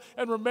with them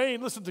and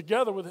remain, listen,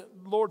 together with the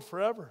Lord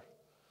forever.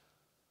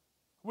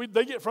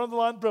 They get front of the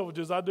line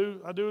privileges. I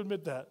do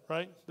admit that,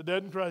 right? The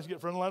dead in Christ get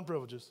front of the line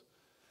privileges.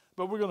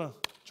 But we're going to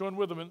join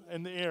with them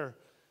in the air,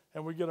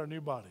 and we get our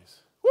new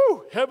bodies.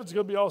 Woo! Heaven's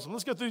going to be awesome.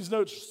 Let's get through these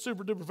notes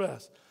super duper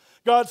fast.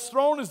 God's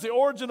throne is the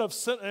origin of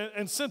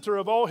and center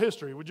of all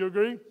history. Would you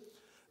agree?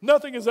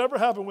 Nothing has ever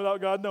happened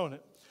without God knowing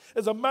it.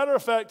 As a matter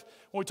of fact,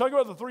 when we talk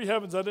about the three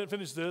heavens, I didn't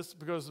finish this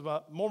because my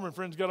Mormon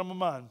friends got on my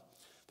mind.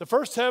 The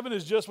first heaven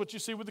is just what you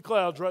see with the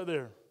clouds right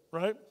there,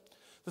 right?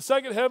 The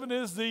second heaven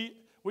is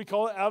we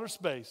call it outer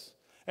space.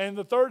 And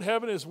the third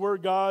heaven is where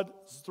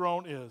God's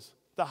throne is,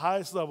 the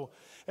highest level.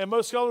 And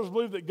most scholars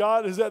believe that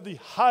God is at the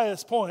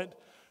highest point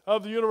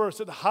of the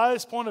universe. At the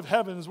highest point of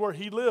heaven is where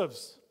he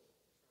lives.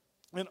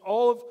 In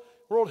all of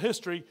world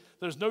history,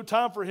 there's no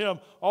time for him.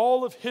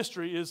 All of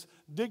history is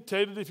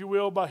dictated, if you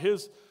will, by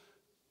his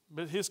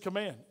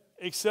command.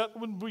 Except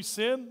when we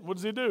sin, what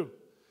does he do?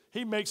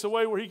 He makes a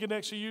way where he can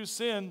actually use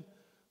sin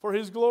for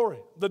his glory.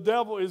 The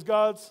devil is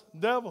God's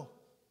devil.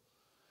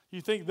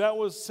 You think that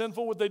was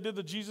sinful what they did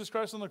to Jesus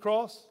Christ on the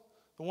cross?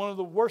 One of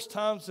the worst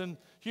times in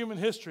human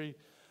history.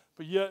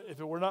 But yet,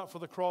 if it were not for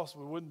the cross,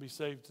 we wouldn't be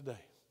saved today.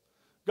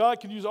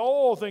 God can use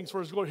all things for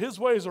his glory. His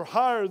ways are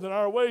higher than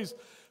our ways,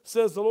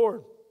 says the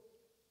Lord.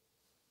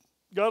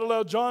 God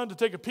allowed John to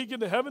take a peek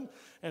into heaven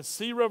and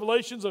see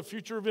revelations of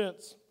future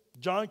events.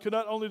 John could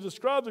not only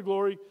describe the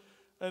glory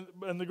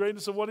and the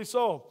greatness of what he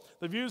saw.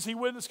 The views he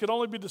witnessed could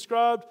only be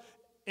described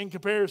in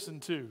comparison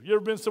to. You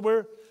ever been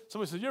somewhere?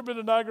 Somebody says, you ever been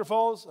to Niagara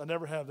Falls? I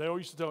never have. They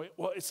always used to tell me,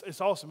 well, it's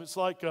awesome. It's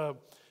like,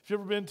 if you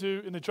ever been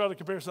to, and they try to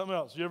compare something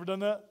else. You ever done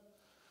that?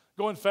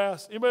 Going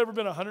fast. Anybody ever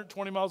been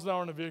 120 miles an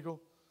hour in a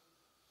vehicle?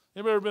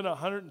 Anybody ever been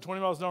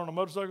 120 miles an hour on a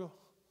motorcycle?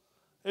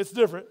 It's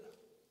different,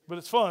 but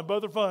it's fun.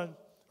 Both are fun,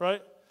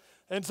 right?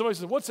 And somebody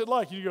says, what's it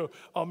like? And you go,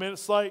 oh, man,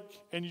 it's like,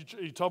 and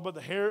you talk about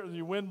the hair,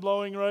 your wind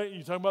blowing, right?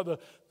 You talk about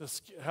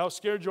how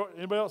scared you are.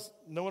 Anybody else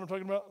know what I'm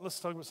talking about? Let's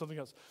talk about something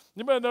else.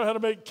 Anybody know how to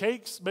bake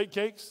cakes,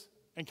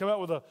 and come out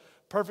with a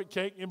perfect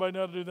cake? Anybody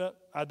know how to do that?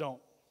 I don't.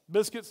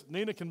 Biscuits,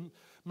 Nina can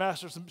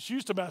master some. She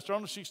used to master, I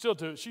don't know if she still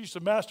do it. She used to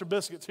master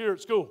biscuits here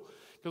at school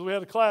because we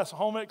had a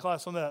home ec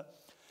class on that.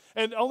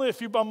 And only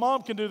my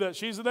mom can do that.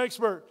 She's an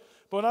expert.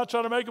 But when I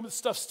try to make them,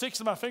 stuff sticks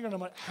in my finger, and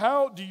I'm like,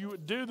 how do you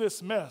do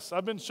this mess?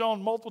 I've been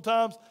shown multiple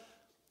times,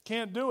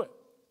 can't do it.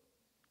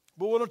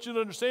 But what I want you to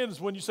understand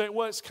is when you say,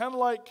 well, it's kind of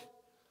like,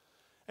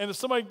 and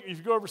if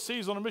you go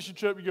overseas on a mission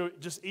trip, you go,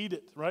 just eat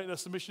it, right?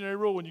 That's the missionary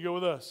rule when you go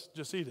with us,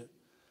 just eat it.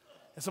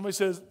 And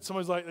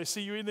somebody's like, they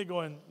see you eating it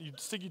going, you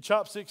stick your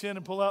chopsticks in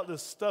and pull out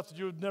this stuff that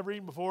you had never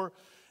eaten before,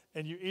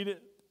 and you eat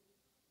it,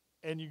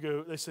 and you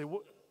go, they say,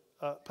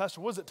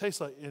 Pastor, what does it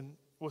taste like? And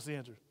what's the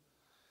answer?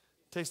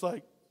 Tastes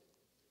like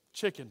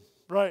chicken,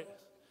 right?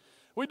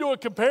 We do a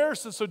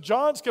comparison. So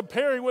John's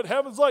comparing what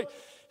heaven's like.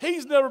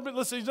 He's never been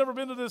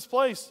to this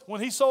place.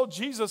 When he saw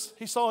Jesus,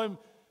 he saw him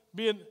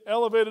being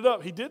elevated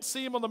up. He did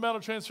see him on the Mount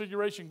of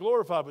Transfiguration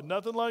glorified, but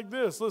nothing like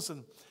this.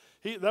 Listen,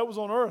 that was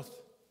on earth.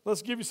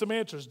 Let's give you some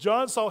answers.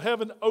 John saw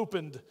heaven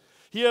opened.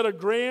 He had a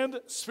grand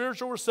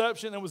spiritual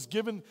reception and was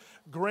given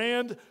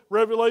grand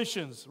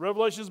revelations.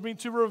 Revelations mean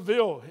to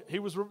reveal.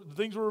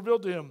 Things were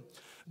revealed to him.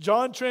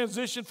 John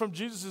transitioned from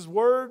Jesus'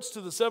 words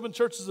to the 7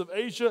 churches of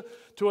Asia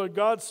to a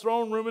God's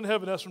throne room in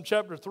heaven. That's from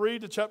chapter 3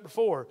 to chapter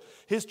 4.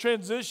 His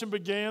transition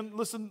began,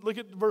 look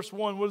at verse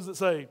 1. What does it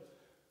say?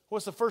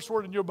 What's the first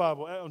word in your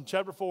Bible? In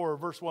chapter 4,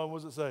 verse 1,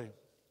 what does it say?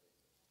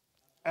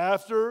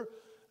 After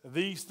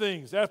these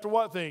things. After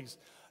what things?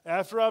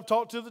 After I've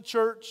talked to the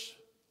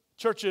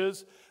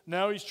churches,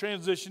 now he's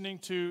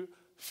transitioning to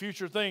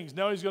future things.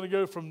 Now he's going to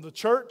go from the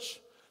church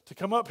to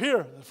come up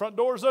here. The front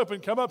door is open.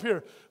 Come up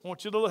here. I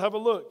want you to have a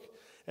look.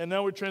 And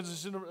now we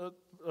transition to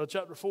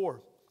chapter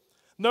 4.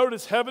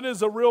 Notice heaven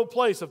is a real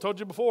place. I've told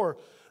you before.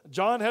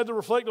 John had to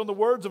reflect on the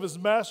words of his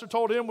master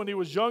told him when he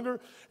was younger.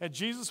 And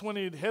Jesus, when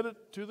he had headed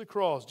to the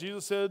cross,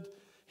 Jesus said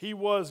he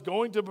was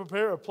going to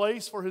prepare a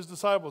place for his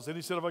disciples. And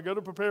he said, if I go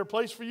to prepare a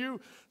place for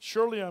you,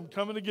 surely I'm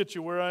coming to get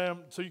you where I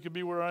am so you can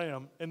be where I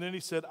am. And then he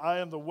said, I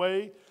am the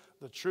way,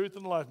 the truth,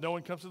 and the life. No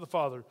one comes to the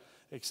Father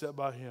except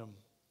by him.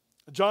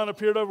 John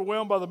appeared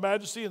overwhelmed by the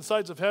majesty and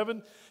sights of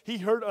heaven. He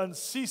heard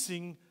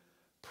unceasing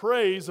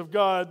praise of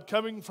God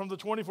coming from the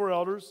 24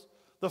 elders,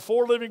 the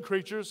 4 living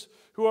creatures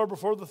who are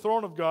before the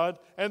throne of God,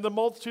 and the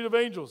multitude of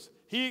angels.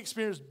 He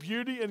experienced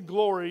beauty and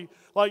glory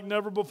like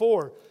never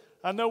before.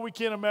 I know we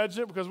can't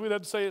imagine it because we'd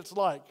have to say it's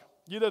like.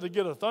 You'd have to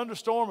get a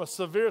thunderstorm, a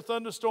severe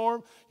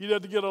thunderstorm. You'd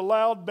have to get a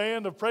loud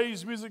band of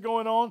praise music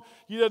going on.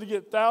 You'd have to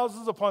get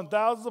thousands upon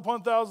thousands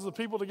upon thousands of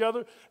people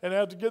together and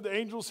have to get the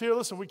angels here.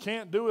 Listen, we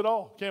can't do it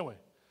all, can we?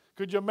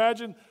 Could you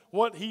imagine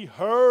what he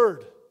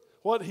heard,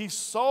 what he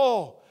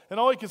saw? And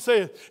all he could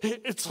say is,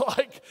 it's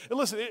like, and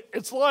listen,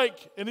 it's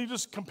like, and he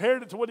just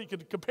compared it to what he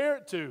could compare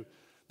it to.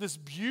 This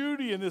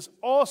beauty and this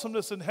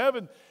awesomeness in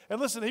heaven. And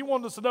listen, he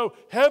wanted us to know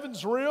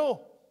heaven's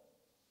real.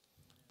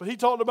 But he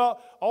talked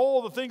about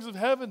all the things of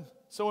heaven.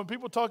 So when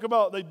people talk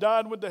about they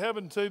died and went to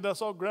heaven and say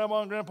that's all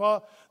grandma and grandpa,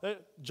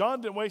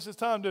 John didn't waste his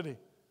time, did he?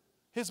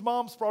 His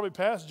mom's probably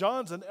passed.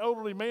 John's an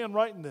elderly man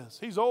writing this.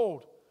 He's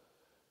old.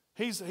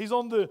 He's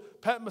on the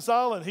Patmos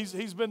Island.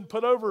 He's been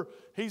put over.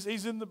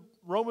 He's in the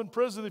Roman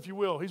prison, if you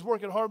will. He's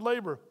working hard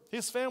labor.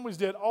 His family's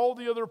dead. All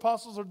the other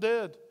apostles are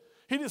dead.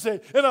 He didn't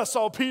say, and I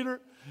saw Peter,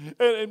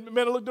 and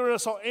man, I looked over and I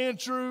saw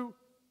Andrew.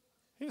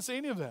 He didn't say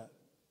any of that.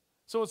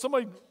 So when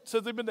somebody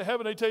says they've been to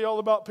heaven, they tell you all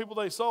about people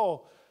they saw.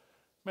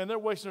 Man, they're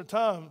wasting their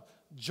time.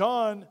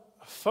 John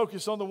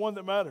focused on the one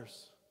that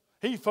matters.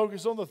 He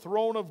focused on the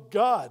throne of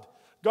God.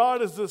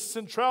 God is the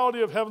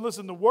centrality of heaven.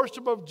 Listen, the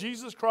worship of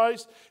Jesus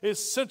Christ is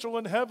central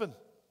in heaven.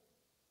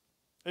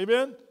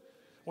 Amen?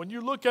 When you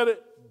look at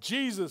it,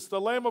 Jesus, the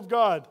Lamb of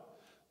God,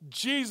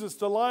 Jesus,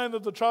 the Lion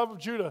of the tribe of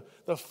Judah,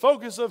 the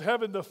focus of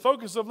heaven, the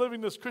focus of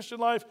living this Christian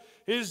life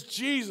is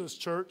Jesus,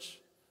 church.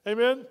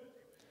 Amen?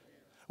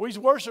 We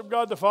worship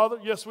God the Father.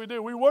 Yes, we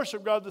do. We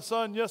worship God the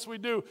Son. Yes, we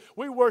do.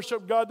 We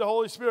worship God the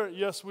Holy Spirit.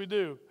 Yes, we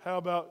do. How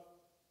about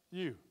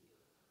you?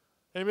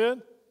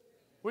 Amen?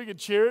 We could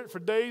cheer it for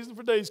days and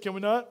for days, can we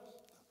not?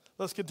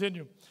 Let's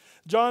continue.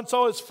 John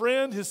saw his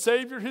friend, his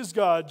Savior, his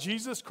God,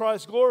 Jesus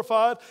Christ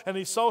glorified, and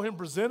he saw him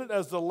presented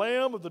as the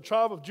Lamb of the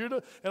tribe of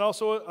Judah, and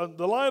also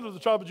the Lion of the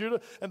tribe of Judah,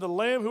 and the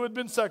Lamb who had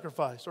been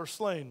sacrificed or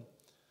slain.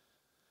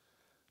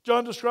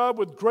 John described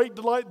with great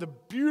delight the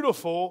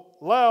beautiful,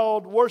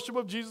 loud worship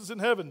of Jesus in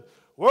heaven.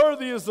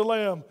 Worthy is the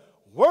Lamb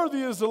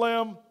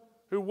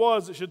who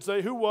was, it should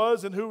say, who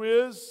was and who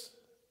is,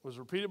 was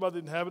repeated by the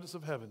inhabitants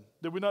of heaven.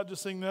 Did we not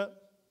just sing that?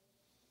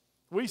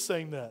 We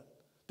sang that.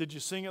 Did you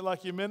sing it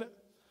like you meant it?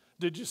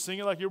 Did you sing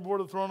it like you were before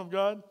the throne of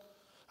God?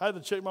 I had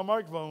to check my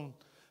microphone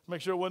to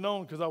make sure it wasn't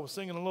on because I was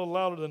singing a little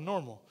louder than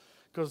normal.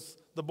 Because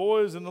the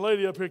boys and the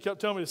lady up here kept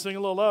telling me to sing a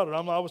little louder.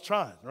 I was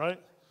trying, right?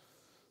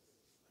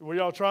 Were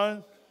y'all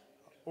trying?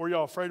 Or were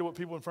y'all afraid of what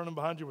people in front and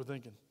behind you were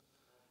thinking?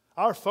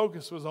 Our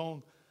focus was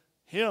on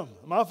him.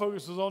 My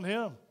focus was on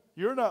him.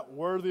 You're not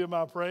worthy of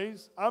my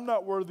praise. I'm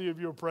not worthy of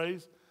your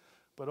praise.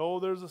 But oh,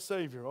 there's a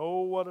Savior.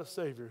 Oh, what a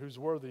Savior who's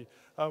worthy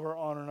of our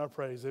honor and our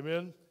praise.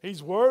 Amen?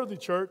 He's worthy,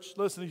 church.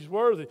 Listen, He's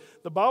worthy.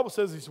 The Bible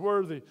says He's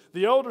worthy.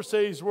 The elders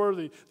say He's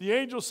worthy. The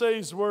angels say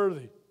He's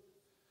worthy.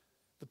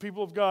 The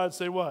people of God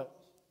say what?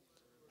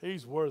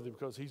 He's worthy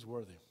because He's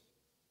worthy.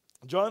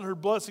 John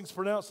heard blessings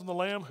pronounced on the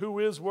Lamb who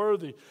is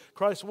worthy.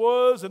 Christ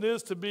was and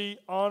is to be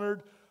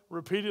honored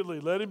repeatedly.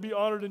 Let Him be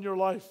honored in your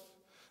life.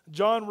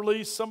 John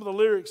released some of the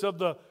lyrics of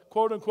the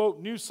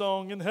quote-unquote new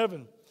song in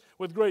heaven.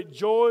 With great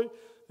joy,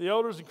 the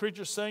elders and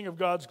creatures sang of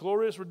God's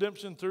glorious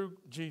redemption through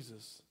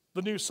Jesus.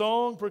 The new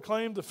song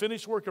proclaimed the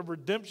finished work of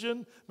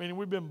redemption, meaning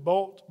we've been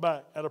bought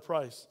back at a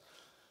price.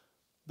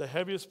 The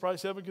heaviest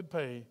price heaven could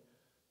pay,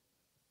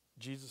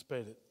 Jesus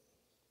paid it.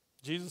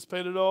 Jesus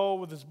paid it all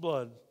with His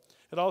blood.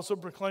 It also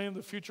proclaimed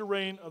the future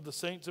reign of the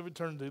saints of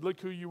eternity. Look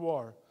who you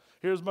are.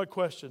 Here's my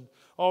question.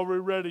 Are we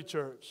ready,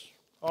 church?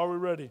 Are we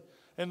ready?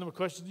 And the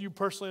question to you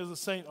personally as a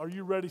saint, are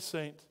you ready,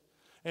 saint?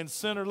 And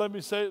sinner, let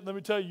me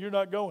tell you, you're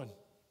not going.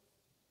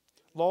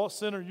 Lost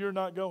sinner, you're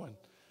not going.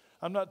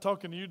 I'm not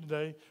talking to you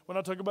today. When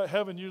I talk about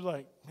heaven, you're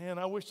like, man,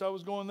 I wish I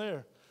was going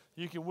there.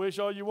 You can wish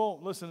all you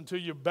want. Listen, until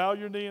you bow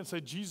your knee and say,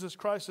 Jesus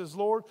Christ is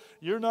Lord,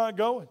 you're not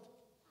going.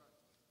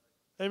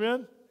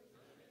 Amen?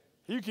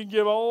 You can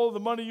give all the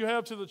money you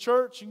have to the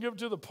church. You can give it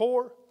to the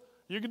poor.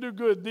 You can do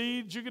good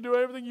deeds. You can do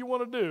everything you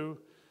want to do,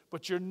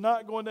 but you're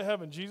not going to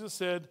heaven. Jesus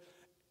said,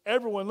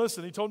 everyone,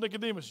 listen, He told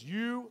Nicodemus,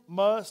 you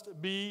must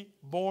be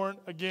born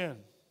again.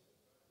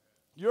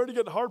 You already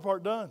got the hard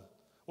part done.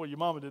 Well, your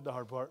mama did the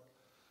hard part.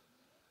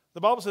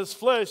 The Bible says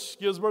flesh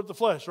gives birth to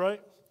flesh,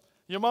 right?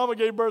 Your mama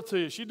gave birth to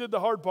you. She did the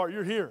hard part.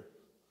 You're here.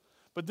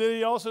 But then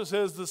He also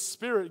says the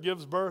Spirit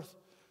gives birth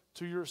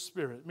to your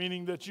spirit,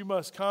 meaning that you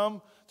must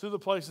come to the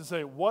place and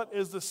say, what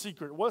is the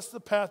secret? What's the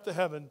path to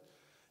heaven?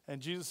 And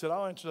Jesus said,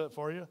 I'll answer that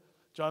for you.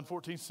 John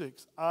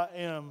 14:6. I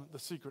am the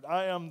secret.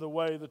 I am the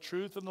way, the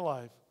truth, and the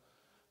life.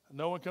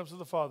 No one comes to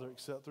the Father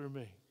except through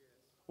me.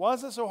 Why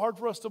is that so hard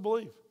for us to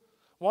believe?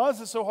 Why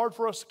is it so hard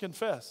for us to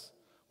confess?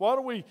 Why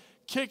do we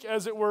kick,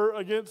 as it were,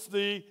 against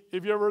if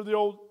you ever heard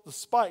the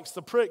spikes,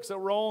 the pricks that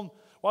were on,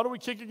 why do we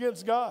kick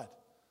against God?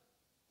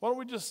 Why don't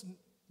we just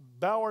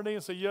bow our knee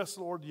and say, yes,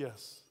 Lord,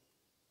 yes.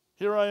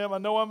 Here I am. I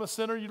know I'm a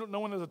sinner.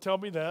 No one has to tell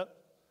me that.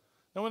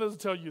 No one has to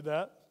tell you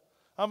that.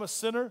 I'm a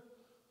sinner.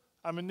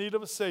 I'm in need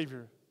of a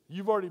Savior.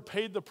 You've already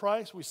paid the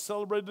price. We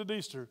celebrated at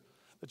Easter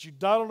that you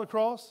died on the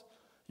cross.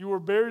 You were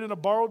buried in a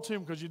borrowed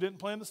tomb because you didn't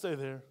plan to stay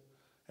there.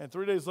 And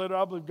 3 days later,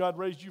 I believe God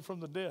raised you from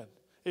the dead.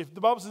 If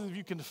the Bible says if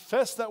you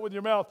confess that with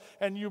your mouth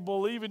and you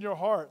believe in your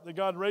heart that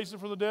God raised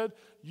Him from the dead,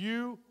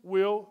 you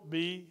will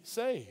be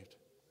saved.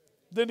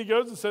 Then He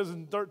goes and says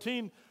in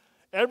 13,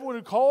 everyone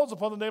who calls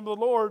upon the name of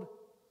the Lord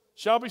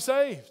shall be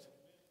saved.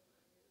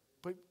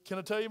 But can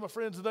I tell you, my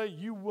friends, today,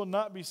 you will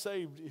not be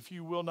saved if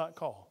you will not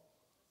call.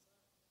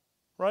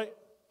 Right?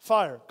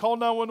 Fire. Call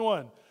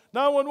 911.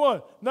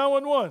 911.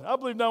 911. I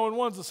believe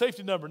 911 is a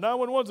safety number.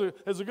 911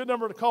 is a good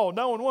number to call.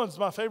 911 is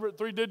my favorite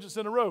 3 digits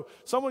in a row.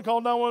 Someone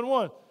called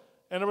 911.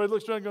 And everybody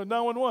looks around and goes,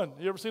 911.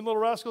 You ever seen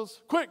Little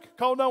Rascals? Quick,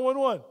 call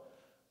 911.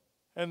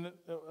 And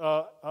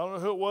I don't know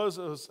who it was.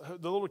 It was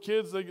the little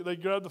kids. They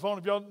grabbed the phone.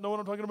 If y'all know what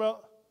I'm talking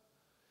about.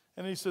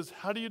 And he says,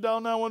 how do you dial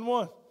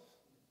 911?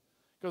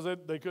 Because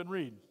they couldn't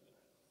read.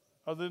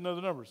 Or they didn't know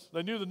the numbers.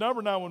 They knew the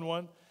number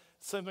 911.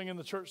 Same thing in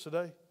the church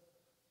today.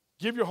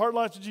 Give your heart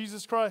life to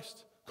Jesus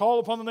Christ. Call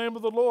upon the name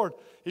of the Lord.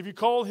 If you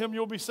call Him,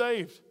 you'll be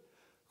saved.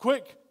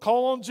 Quick,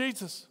 call on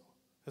Jesus.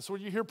 That's what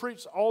you hear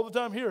preached all the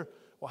time here.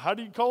 Well, how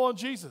do you call on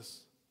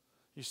Jesus?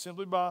 You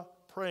simply by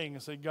praying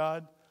and say,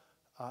 God,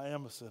 I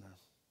am a sinner.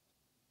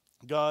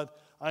 God,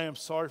 I am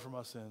sorry for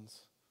my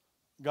sins.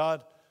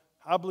 God,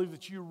 I believe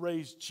that you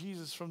raised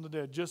Jesus from the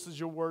dead, just as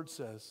your word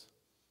says.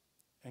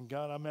 And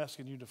God, I'm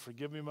asking you to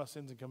forgive me my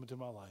sins and come into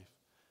my life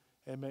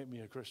and make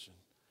me a Christian.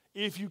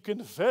 If you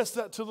confess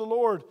that to the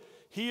Lord,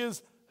 He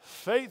is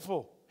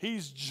faithful.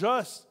 He's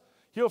just.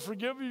 He'll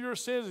forgive you your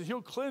sins and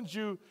He'll cleanse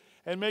you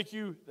and make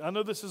you, I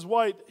know this is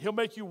white, He'll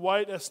make you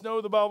white as snow,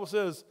 the Bible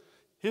says.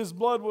 His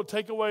blood will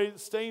take away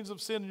stains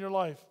of sin in your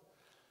life.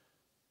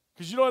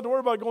 Because you don't have to worry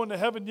about going to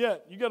heaven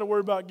yet. You got to worry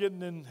about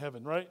getting in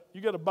heaven, right?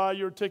 You got to buy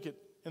your ticket,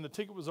 and the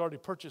ticket was already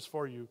purchased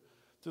for you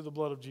through the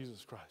blood of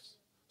Jesus Christ.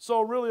 So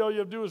really all you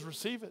have to do is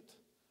receive it.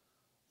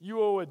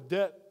 You owe a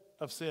debt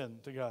of sin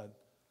to God,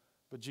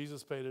 but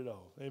Jesus paid it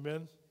all.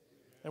 Amen?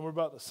 And we're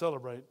about to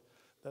celebrate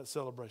that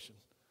celebration.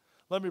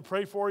 Let me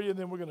pray for you, and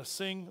then we're going to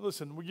sing.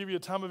 Listen, we give you a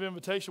time of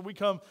invitation.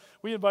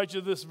 We invite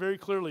you to this very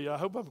clearly. I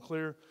hope I'm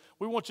clear.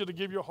 We want you to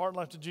give your heart and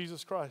life to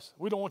Jesus Christ.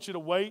 We don't want you to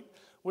wait.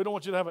 We don't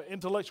want you to have an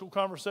intellectual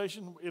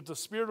conversation. If the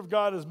Spirit of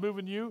God is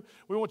moving you,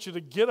 we want you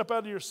to get up out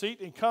of your seat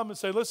and come and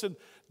say, listen,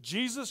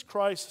 Jesus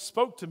Christ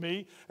spoke to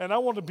me, and I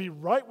want to be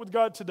right with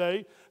God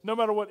today, no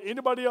matter what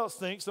anybody else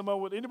thinks, no matter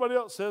what anybody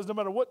else says, no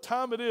matter what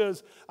time it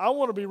is, I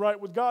want to be right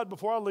with God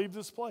before I leave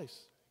this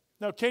place.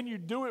 Now, can you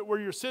do it where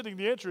you're sitting?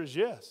 The answer is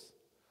yes.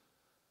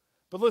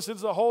 But listen,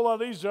 it's a whole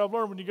lot easier, I've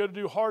learned, when you go to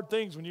do hard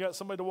things when you got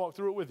somebody to walk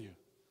through it with you.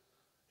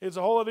 It's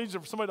a whole lot easier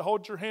for somebody to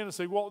hold your hand and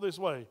say, walk this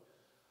way.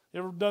 You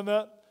ever done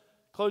that?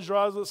 Close your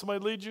eyes, let somebody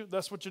lead you.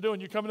 That's what you're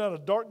doing. You're coming out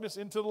of darkness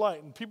into the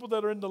light. And people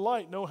that are in the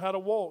light know how to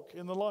walk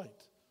in the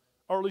light.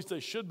 Or at least they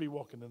should be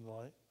walking in the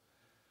light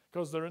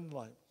because they're in the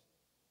light.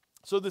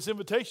 So this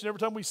invitation, every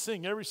time we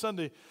sing, every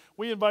Sunday,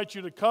 we invite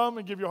you to come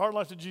and give your heart and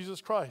life to Jesus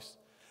Christ.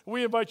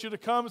 We invite you to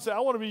come and say, I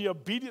want to be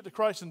obedient to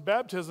Christ in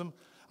baptism.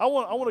 I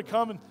want to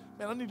come and,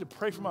 man, I need to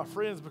pray for my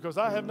friends because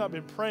I have not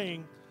been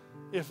praying.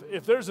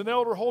 If there's an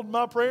elder holding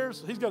my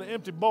prayers, he's got an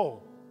empty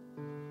bowl.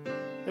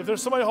 If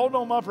there's somebody holding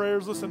on my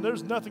prayers, listen,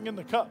 there's nothing in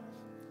the cup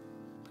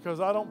because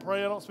I don't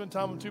pray, I don't spend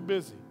time, I'm too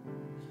busy.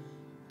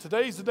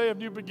 Today's the day of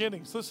new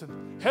beginnings.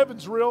 Listen,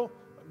 heaven's real.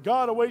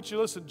 God awaits you.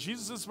 Listen,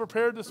 Jesus has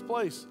prepared this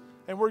place.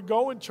 And we're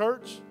going,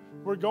 church.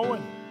 We're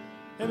going.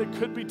 And it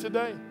could be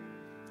today.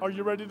 Are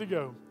you ready to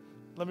go?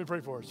 Let me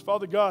pray for us.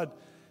 Father God,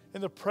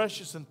 in the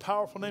precious and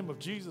powerful name of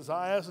Jesus,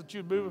 I ask that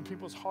you move in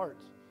people's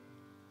hearts.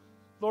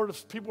 Lord,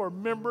 if people are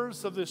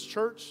members of this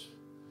church,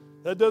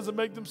 that doesn't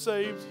make them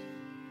saved.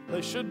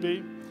 They should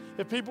be.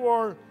 If people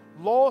are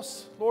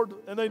lost, Lord,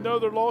 and they know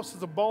they're lost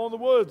as a ball in the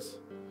woods,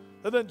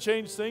 that doesn't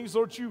change things.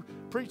 Lord, you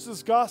preach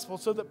this gospel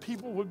so that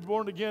people would be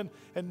born again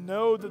and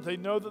know that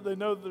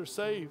they're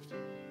saved.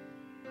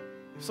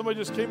 If somebody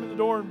just came in the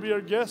door and be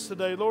our guest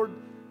today, Lord,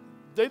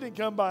 they didn't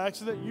come by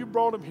accident. You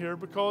brought them here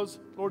because,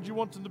 Lord, you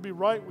want them to be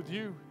right with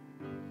you.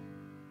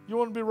 You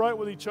want them to be right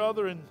with each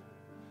other. And,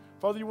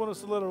 Father, you want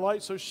us to let our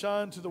light so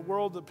shine to the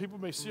world that people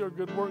may see our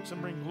good works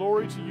and bring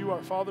glory to you,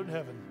 our Father in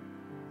heaven.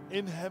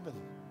 In heaven.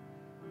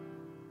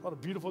 What a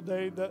beautiful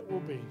day that will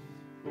be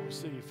when we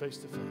see you face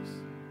to face.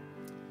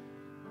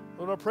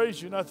 Lord, I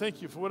praise you and I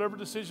thank you for whatever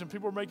decision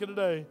people are making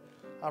today.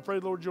 I pray,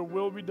 Lord, your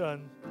will be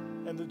done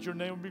and that your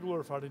name will be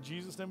glorified. In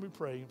Jesus' name we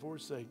pray and for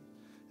his sake.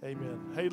 Amen. Hey,